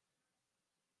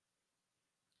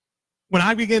 When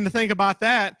I begin to think about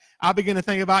that, I begin to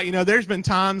think about, there's been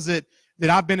times that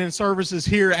I've been in services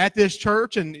here at this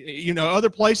church and, other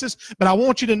places. But I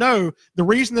want you to know the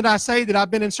reason that I say that I've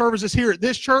been in services here at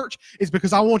this church is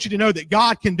because I want you to know that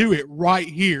God can do it right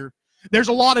here. There's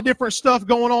a lot of different stuff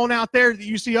going on out there that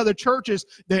you see other churches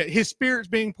that His Spirit's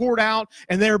being poured out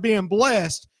and they're being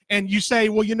blessed. And you say,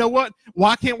 well, you know what?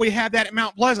 Why can't we have that at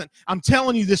Mount Pleasant? I'm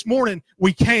telling you this morning,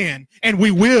 we can and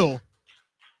we will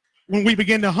when we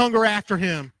begin to hunger after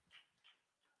Him.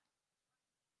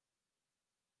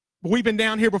 But we've been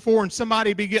down here before and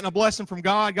somebody be getting a blessing from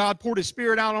God. God poured His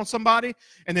Spirit out on somebody,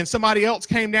 and then somebody else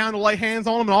came down to lay hands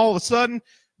on them, and all of a sudden,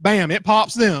 bam, it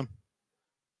pops them.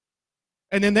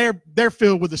 And then they're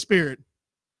filled with the Spirit.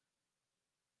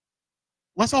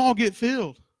 Let's all get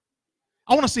filled.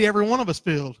 I want to see every one of us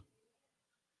filled.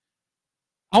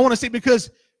 I want to see, because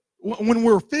when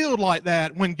we're filled like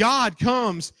that, when God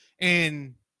comes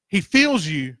and He fills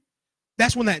you,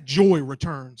 that's when that joy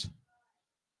returns.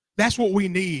 That's what we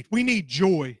need. We need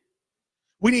joy.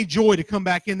 We need joy to come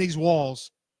back in these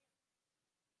walls.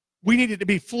 We need it to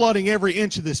be flooding every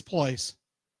inch of this place.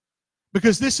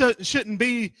 Because this shouldn't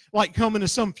be like coming to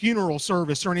some funeral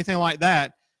service or anything like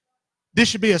that. This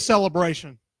should be a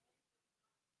celebration.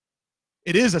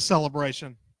 It is a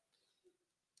celebration.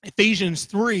 Ephesians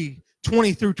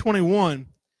 3:20 through 21.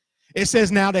 It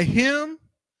says, now to Him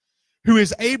who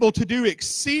is able to do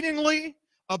exceedingly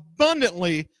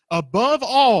abundantly above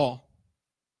all.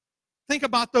 Think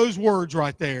about those words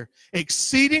right there.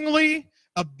 Exceedingly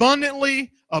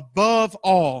abundantly above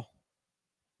all.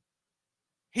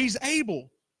 He's able.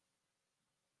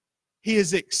 He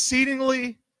is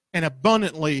exceedingly and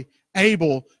abundantly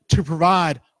able to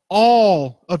provide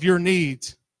all of your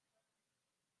needs.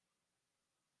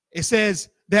 It says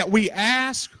that we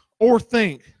ask or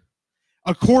think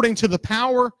according to the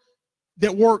power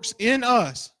that works in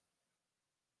us.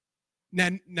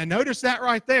 Now notice that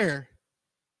right there.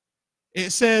 It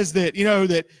says that,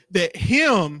 that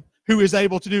Him who is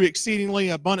able to do exceedingly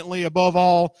abundantly above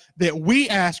all that we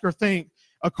ask or think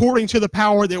according to the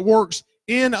power that works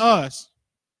in us.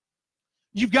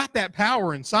 You've got that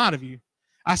power inside of you.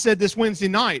 I said this Wednesday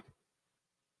night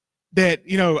that,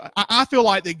 I feel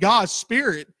like that God's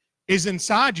Spirit is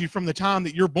inside you from the time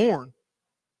that you're born.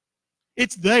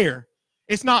 It's there.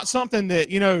 It's not something that,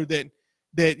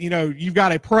 you've got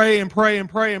to pray and pray and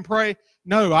pray and pray.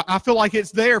 No, I feel like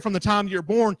it's there from the time you're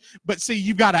born. But see,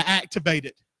 you've got to activate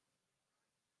it.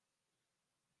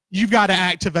 You've got to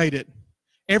activate it.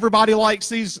 Everybody likes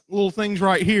these little things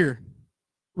right here,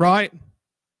 right?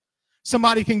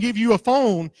 Somebody can give you a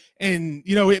phone and,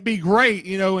 it'd be great,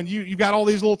 and you've got all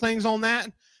these little things on that.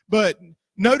 But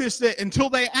notice that until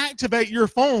they activate your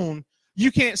phone, you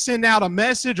can't send out a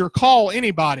message or call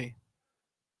anybody.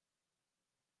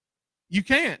 You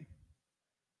can't.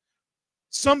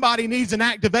 Somebody needs an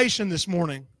activation this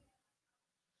morning.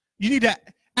 You need to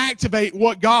activate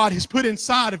what God has put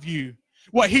inside of you,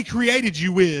 what He created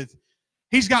you with.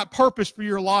 He's got purpose for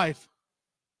your life.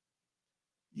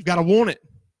 You've got to want it.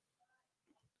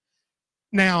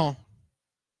 Now,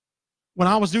 when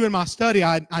I was doing my study,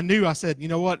 I said, you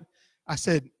know what? I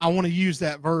said, I want to use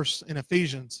that verse in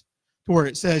Ephesians where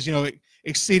it says,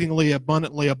 exceedingly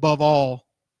abundantly above all.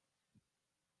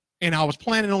 And I was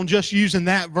planning on just using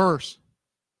that verse.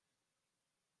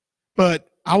 But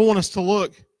I want us to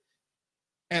look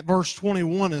at verse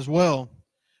 21 as well.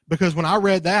 Because when I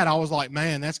read that, I was like,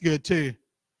 man, that's good too.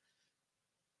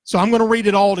 So I'm going to read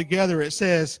it all together. It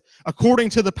says, according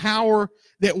to the power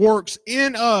that works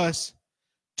in us,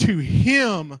 to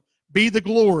him be the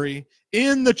glory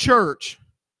in the church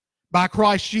by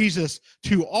Christ Jesus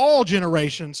to all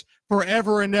generations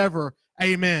forever and ever.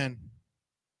 Amen.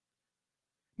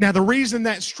 Now, the reason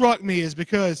that struck me is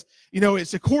because,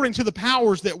 it's according to the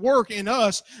powers that work in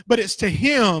us, but it's to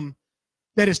him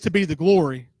that is to be the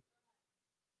glory.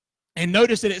 And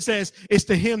notice that it says it's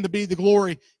to him to be the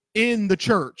glory in the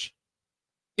church.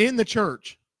 In the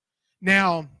church.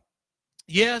 Now,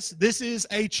 yes, this is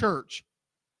a church.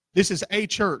 This is a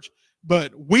church,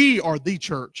 but we are the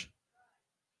church.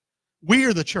 We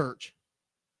are the church.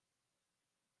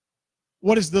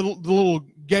 What is the little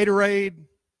Gatorade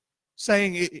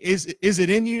saying? Is it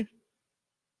in you?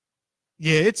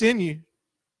 Yeah, it's in you.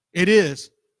 It is.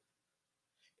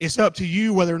 It's up to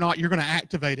you whether or not you're going to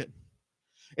activate it.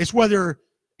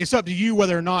 It's up to you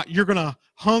whether or not you're going to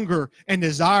hunger and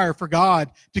desire for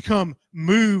God to come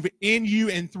move in you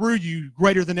and through you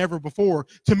greater than ever before,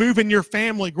 to move in your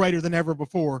family greater than ever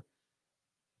before.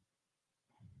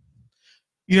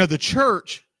 The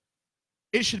church,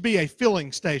 it should be a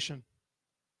filling station.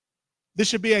 This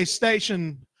should be a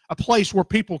station, a place where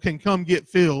people can come get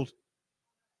filled.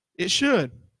 It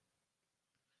should.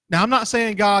 Now, I'm not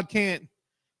saying God can't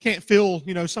fill,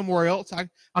 somewhere else.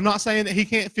 I'm not saying that he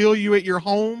can't fill you at your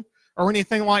home or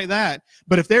anything like that.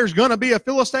 But if there's going to be a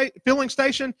filling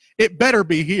station, it better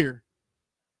be here.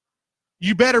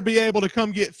 You better be able to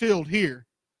come get filled here.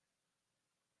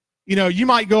 You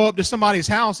might go up to somebody's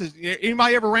house.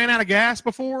 Anybody ever ran out of gas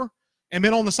before and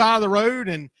been on the side of the road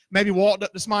and maybe walked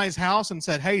up to somebody's house and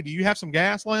said, hey, do you have some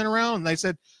gas laying around? And they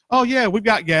said, oh, yeah, we've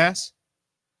got gas.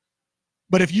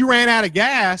 But if you ran out of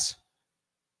gas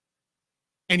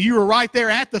and you were right there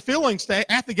at the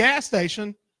at the gas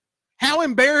station, how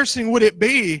embarrassing would it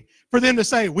be for them to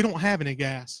say, we don't have any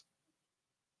gas?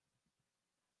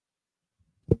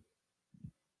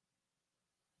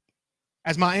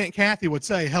 As my Aunt Kathy would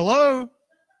say, hello?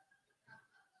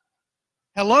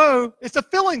 Hello? It's a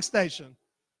filling station.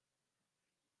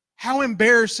 How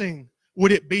embarrassing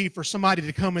would it be for somebody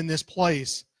to come in this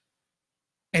place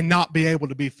and not be able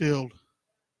to be filled?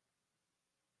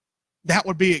 That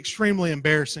would be extremely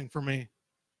embarrassing for me.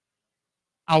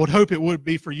 I would hope it would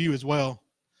be for you as well.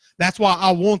 That's why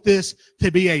I want this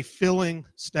to be a filling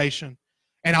station.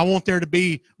 And I want there to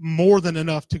be more than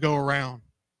enough to go around.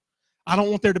 I don't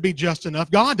want there to be just enough.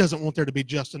 God doesn't want there to be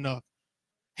just enough.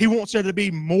 He wants there to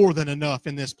be more than enough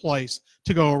in this place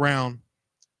to go around.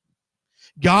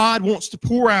 God wants to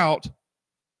pour out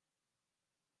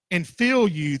and fill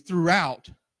you throughout.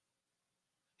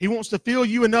 He wants to fill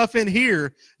you enough in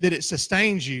here that it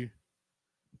sustains you.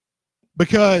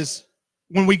 Because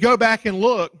when we go back and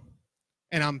look,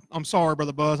 and I'm sorry,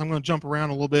 Brother Buzz, I'm going to jump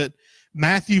around a little bit.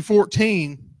 Matthew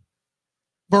 14,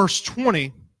 verse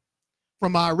 20,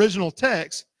 from my original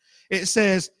text, it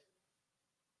says,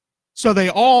 so they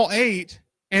all ate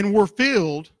and were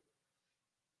filled,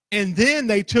 and then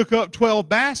they took up 12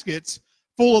 baskets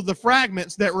full of the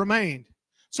fragments that remained.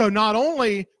 So not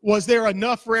only was there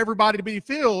enough for everybody to be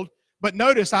filled, but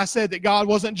notice I said that God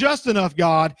wasn't just enough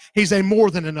God, he's a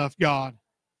more than enough God.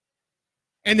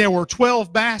 And there were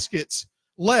 12 baskets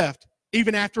left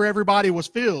even after everybody was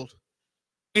filled.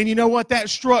 And you know what? That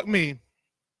struck me.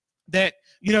 That,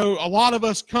 a lot of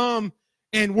us come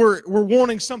and we're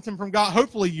wanting something from God.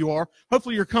 Hopefully you are.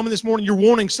 Hopefully you're coming this morning, you're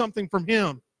wanting something from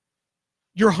him.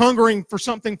 You're hungering for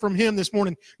something from him this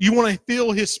morning. You want to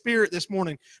feel his spirit this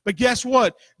morning. But guess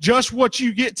what? Just what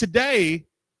you get today,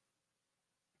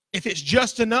 if it's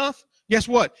just enough, guess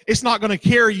what? It's not going to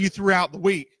carry you throughout the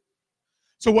week.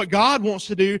 So what God wants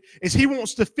to do is he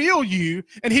wants to fill you,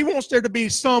 and he wants there to be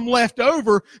some left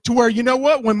over to where, you know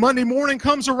what, when Monday morning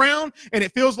comes around and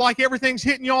it feels like everything's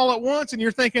hitting you all at once and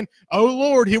you're thinking, oh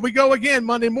Lord, here we go again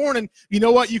Monday morning. You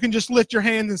know what? You can just lift your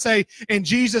hand and say, in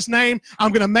Jesus' name,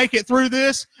 I'm going to make it through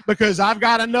this because I've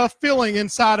got enough filling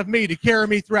inside of me to carry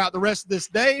me throughout the rest of this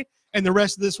day and the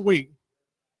rest of this week.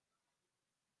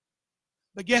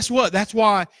 But guess what? That's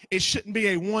why it shouldn't be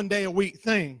a one-day-a-week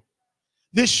thing.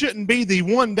 This shouldn't be the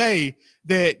one day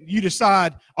that you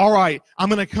decide, all right, I'm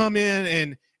going to come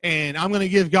in and I'm going to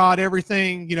give God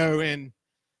everything, and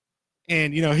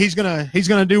he's going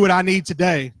to do what I need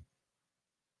today.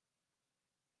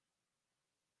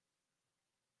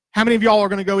 How many of y'all are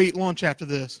going to go eat lunch after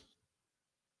this?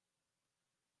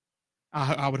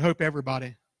 I would hope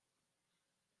everybody.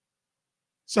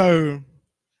 So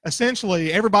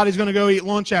essentially, everybody's going to go eat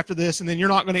lunch after this, and then you're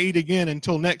not going to eat again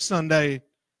until next Sunday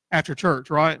after church,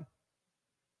 right?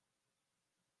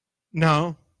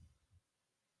 No.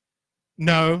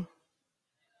 No.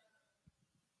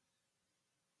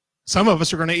 Some of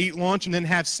us are going to eat lunch and then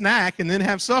have snack and then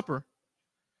have supper.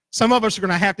 Some of us are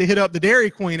going to have to hit up the Dairy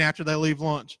Queen after they leave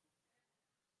lunch.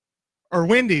 Or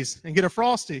Wendy's and get a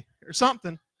Frosty or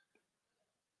something.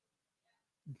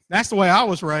 That's the way I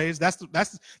was raised.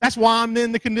 That's why I'm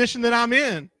in the condition that I'm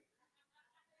in.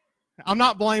 I'm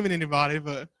not blaming anybody,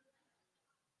 but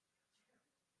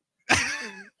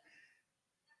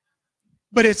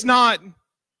but it's not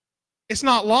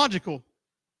logical.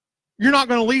 You're not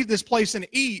going to leave this place and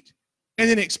eat and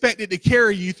then expect it to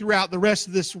carry you throughout the rest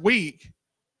of this week.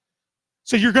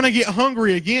 So you're going to get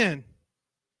hungry again.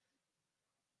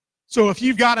 So if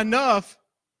you've got enough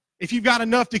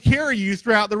to carry you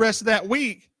throughout the rest of that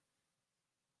week,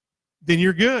 then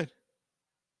you're good.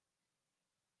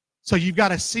 So you've got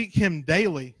to seek Him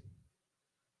daily.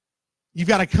 You've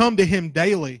got to come to Him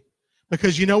daily.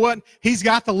 Because you know what? He's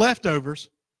got the leftovers.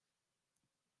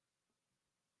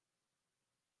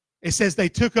 It says they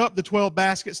took up the 12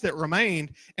 baskets that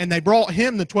remained, and they brought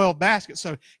Him the 12 baskets.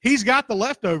 So He's got the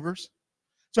leftovers.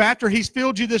 So after He's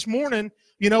filled you this morning,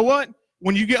 you know what?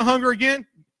 When you get hungry again,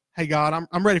 hey, God,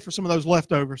 I'm ready for some of those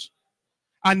leftovers.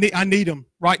 I need them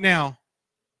right now.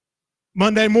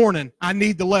 Monday morning, I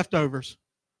need the leftovers.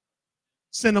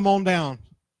 Send them on down.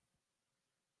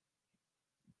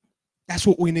 That's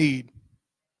what we need.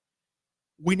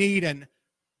 We need an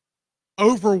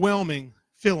overwhelming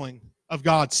filling of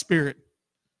God's Spirit.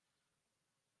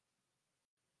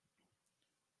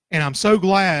 And I'm so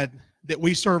glad that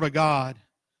we serve a God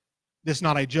that's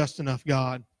not a just enough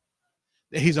God,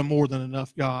 that He's a more than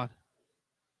enough God.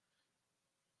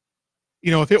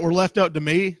 You know, if it were left up to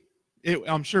me,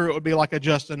 I'm sure it would be like a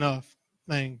just enough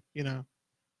thing, you know.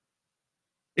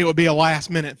 It would be a last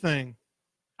minute thing.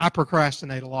 I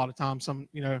procrastinate a lot of times,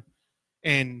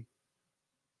 and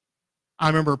I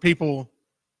remember people,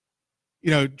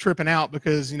 tripping out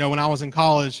because, when I was in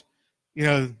college,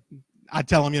 I'd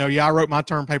tell them, yeah, I wrote my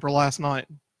term paper last night.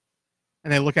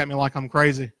 And they look at me like I'm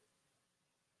crazy.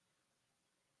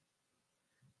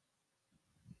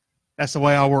 That's the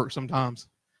way I work sometimes.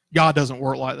 God doesn't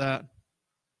work like that.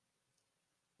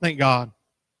 Thank God.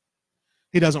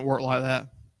 He doesn't work like that.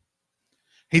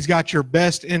 He's got your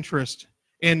best interest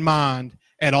in mind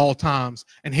at all times.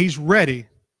 And He's ready.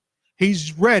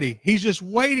 He's ready. He's just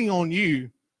waiting on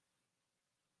you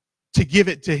to give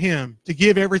it to Him, to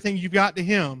give everything you've got to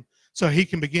Him so He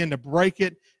can begin to break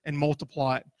it and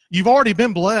multiply it. You've already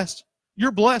been blessed.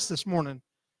 You're blessed this morning.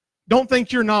 Don't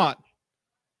think you're not.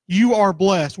 You are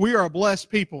blessed. We are a blessed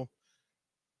people.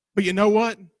 But you know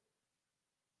what?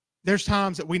 There's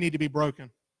times that we need to be broken.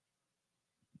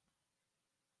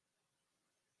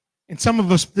 And some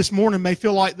of us this morning may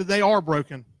feel like that they are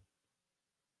broken.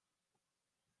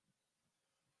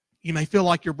 You may feel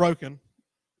like you're broken.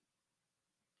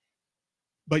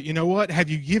 But you know what? Have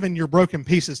you given your broken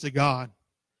pieces to God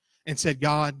and said,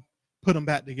 God, put them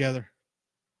back together?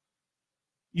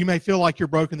 You may feel like you're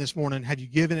broken this morning. Have you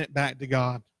given it back to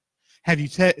God? Have you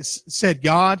said,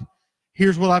 God,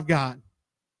 here's what I've got?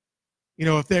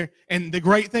 And the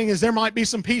great thing is there might be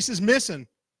some pieces missing.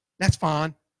 That's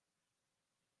fine.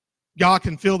 God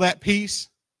can fill that piece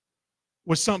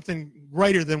with something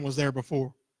greater than was there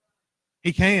before.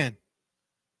 He can.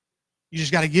 You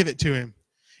just got to give it to Him.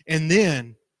 And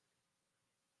then,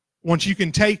 once you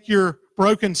can take your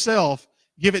broken self,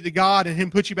 give it to God, and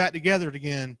Him put you back together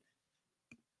again,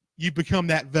 you become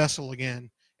that vessel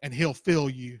again, and He'll fill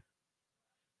you.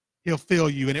 He'll fill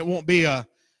you, and it won't be a,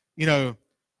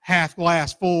 half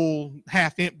glass full,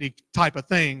 half empty type of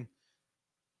thing.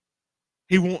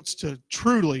 He wants to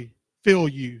truly fill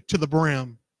you to the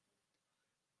brim.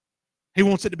 He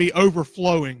wants it to be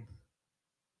overflowing.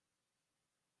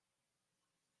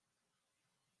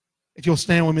 If you'll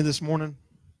stand with me this morning.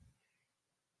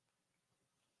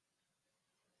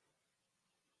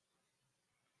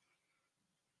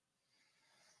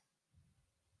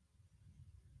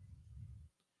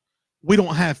 We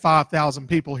don't have 5,000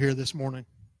 people here this morning.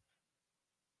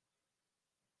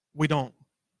 We don't.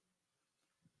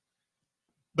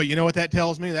 But you know what that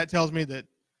tells me? That tells me that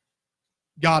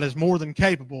God is more than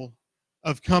capable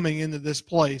of coming into this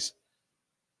place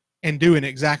and doing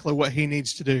exactly what He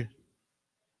needs to do.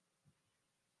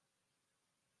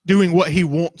 Doing what He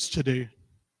wants to do.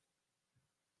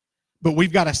 But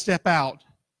we've got to step out.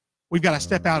 We've got to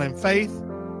step out in faith.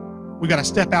 We've got to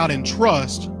step out in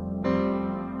trust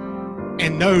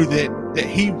and know that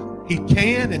He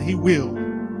can and He will.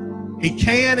 He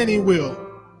can and He will.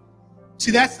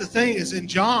 See, that's the thing, is in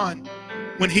John,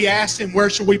 when he asked him, where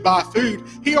should we buy food?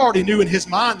 He already knew in his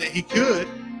mind that he could.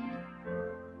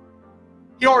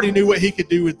 He already knew what he could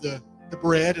do with the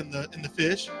bread and the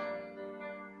fish.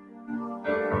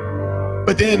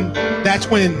 But then that's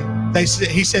when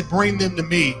he said, bring them to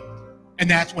me. And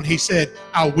that's when he said,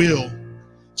 I will.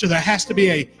 So there has to be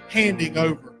a handing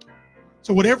over.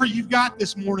 So whatever you've got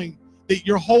this morning that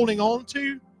you're holding on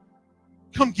to,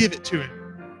 come give it to Him.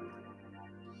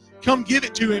 Come give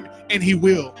it to Him, and He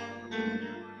will.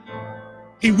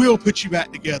 He will put you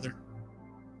back together.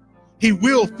 He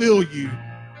will fill you.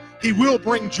 He will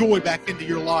bring joy back into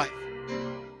your life.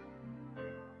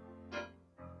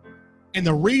 And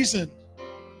the reason,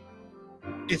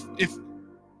 if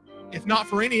not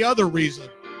for any other reason,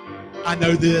 I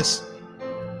know this.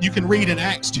 You can read in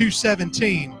Acts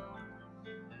 2:17.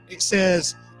 It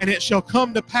says, and it shall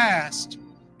come to pass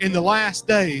in the last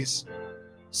days,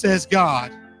 says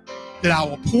God, that I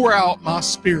will pour out my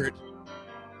Spirit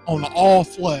on all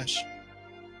flesh.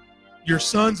 Your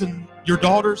sons and your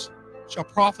daughters shall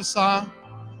prophesy.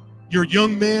 Your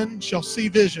young men shall see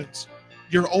visions.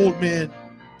 Your old men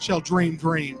shall dream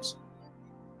dreams.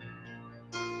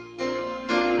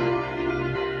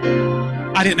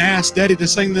 I didn't ask Daddy to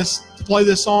play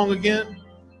this song again,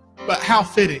 but how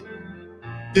fitting.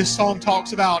 This song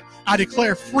talks about, I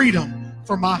declare freedom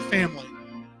for my family.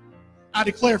 I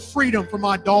declare freedom for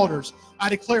my daughters. I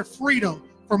declare freedom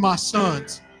for my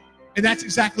sons. And that's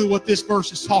exactly what this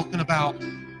verse is talking about.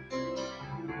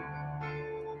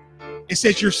 It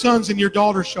says, your sons and your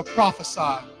daughters shall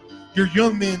prophesy. Your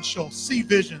young men shall see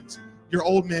visions. Your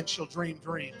old men shall dream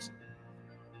dreams.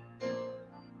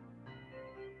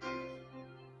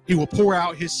 He will pour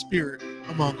out His Spirit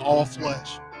among all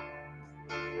flesh.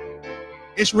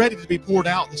 It's ready to be poured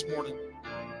out this morning.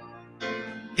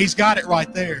 He's got it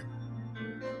right there.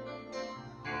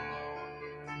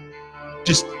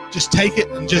 Just take it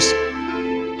and just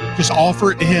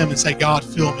offer it to Him and say, God,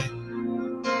 fill me.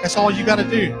 That's all you got to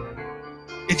do.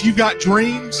 If you've got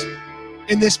dreams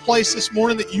in this place this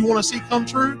morning that you want to see come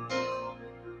true,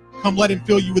 come let Him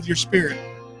fill you with your spirit,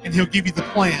 and He'll give you the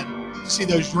plan to see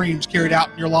those dreams carried out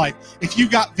in your life. If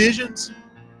you've got visions,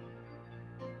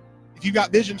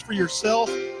 for yourself,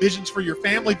 visions for your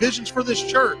family, visions for this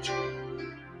church,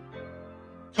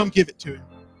 come give it to Him.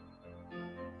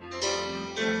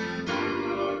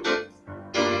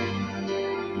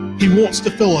 He wants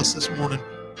to fill us this morning.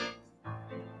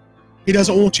 He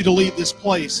doesn't want you to leave this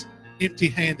place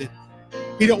empty-handed.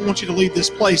 He don't want you to leave this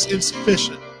place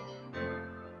insufficient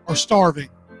or starving.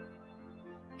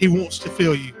 He wants to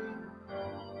fill you.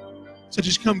 So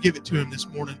just come give it to Him this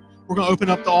morning. We're going to open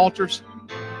up the altars.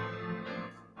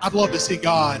 I'd love to see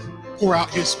God pour out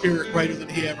His Spirit greater than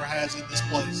He ever has in this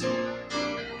place.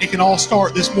 It can all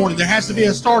start this morning. There has to be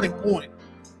a starting point.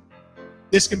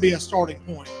 This can be a starting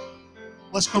point.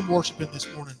 Let's come worship Him this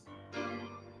morning.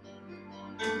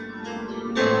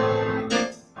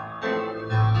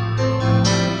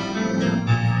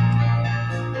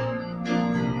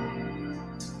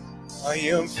 I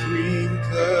am free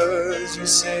because You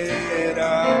said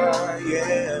I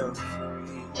am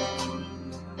free.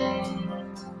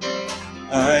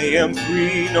 I am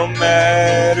free no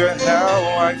matter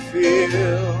how I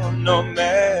feel, no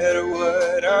matter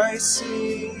what I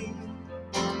see.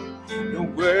 Your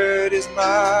word is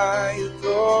my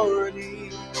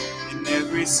authority in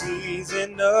every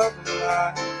season of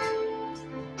life.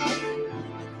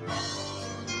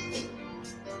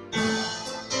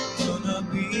 Gonna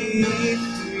be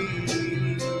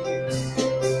free.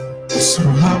 So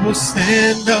I will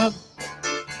stand up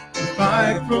and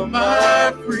fight for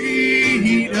my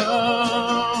freedom.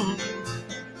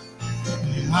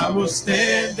 I will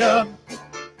stand up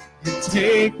and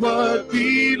take what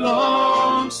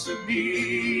belongs to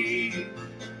me.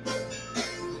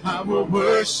 I will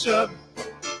worship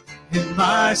in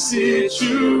my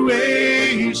situation.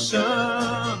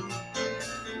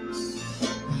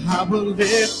 I will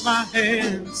lift my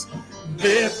hands,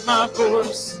 lift my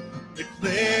voice,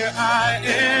 declare I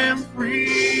am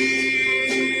free.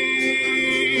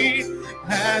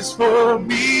 As for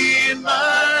me and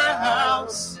my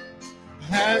house,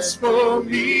 as for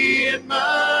me and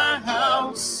my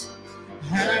house,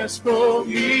 as for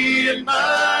me and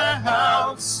my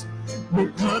house, we're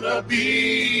gonna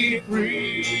be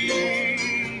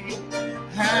free.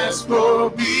 As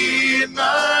for me and my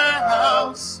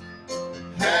house,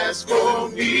 as for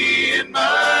me and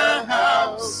my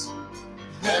house,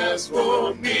 as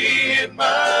for me and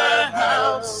my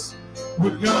house,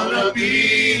 we're gonna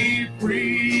be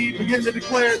free. Begin begin to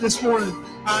declare it this morning.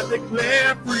 I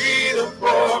declare freedom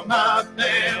for my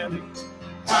family.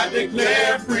 I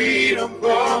declare freedom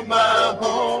for my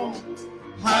home.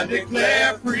 I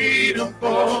declare freedom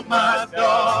for my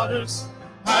daughters.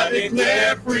 I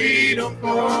declare freedom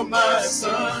for my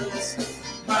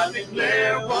sons. I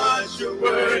declare what your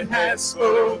word has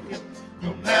spoken.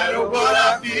 No matter what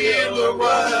I feel or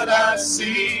what I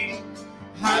see,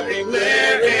 I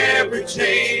declare every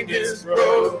chain is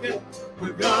broken.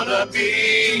 We're gonna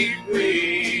be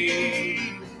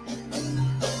free.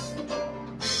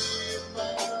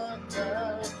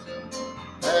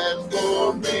 As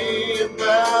for me and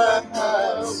my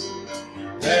house,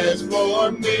 as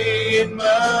for me and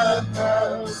my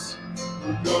house,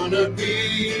 we're gonna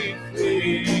be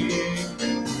free.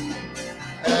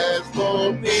 As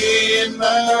for me and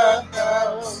my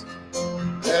house,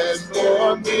 as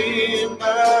for me and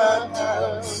my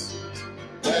house,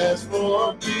 as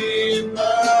for me and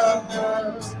my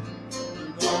house,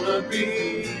 we're gonna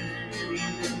be free.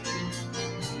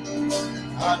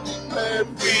 I declare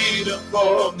freedom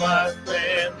for my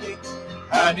family.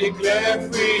 I declare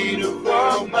freedom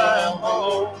for my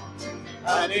home.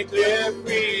 I declare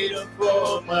freedom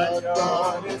for my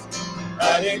daughters.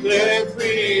 I declare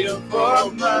freedom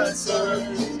for my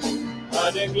sons.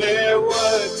 I declare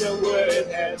what your word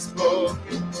has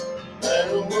spoken. No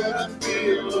matter what I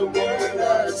feel or what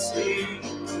I see,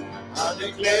 I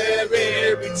declare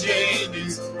every chain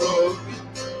is broken.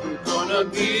 We're gonna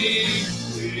be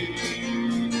free.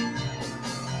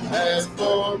 As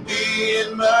for me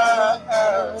and my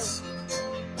house,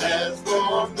 as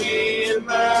for me and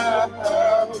my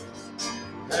house,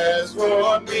 as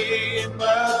for me and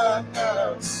my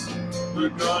house, we're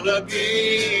gonna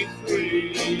be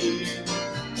free.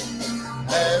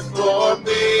 As for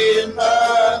me and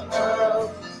my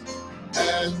house,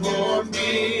 as for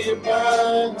me and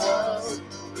my house,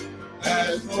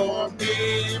 as for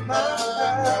me and my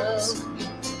house,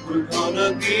 we're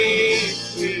gonna be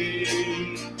free.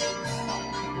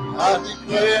 I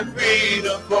declare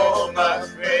freedom for my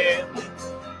family.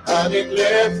 I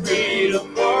declare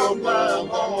freedom for my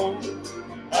home.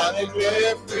 I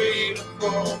declare freedom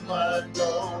for my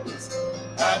daughters.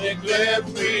 I declare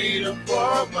freedom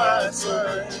for my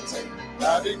sons.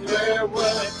 I declare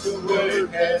what the word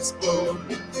has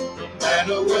spoken. No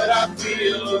matter what I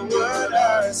feel or what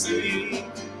I see,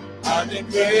 I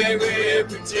declare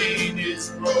every chain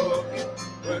is broken.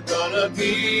 We're gonna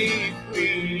be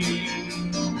free.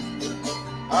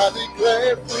 I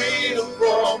declare freedom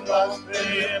for my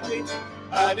family.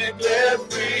 I declare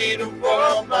freedom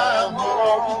for my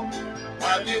home.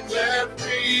 I declare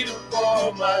freedom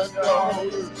for my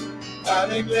daughters. I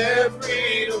declare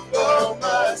freedom for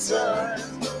my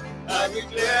sons. I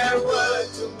declare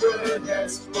what the word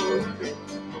has spoken.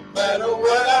 No matter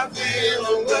what I feel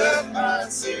or what I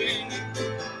see,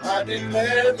 I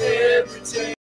declare every change.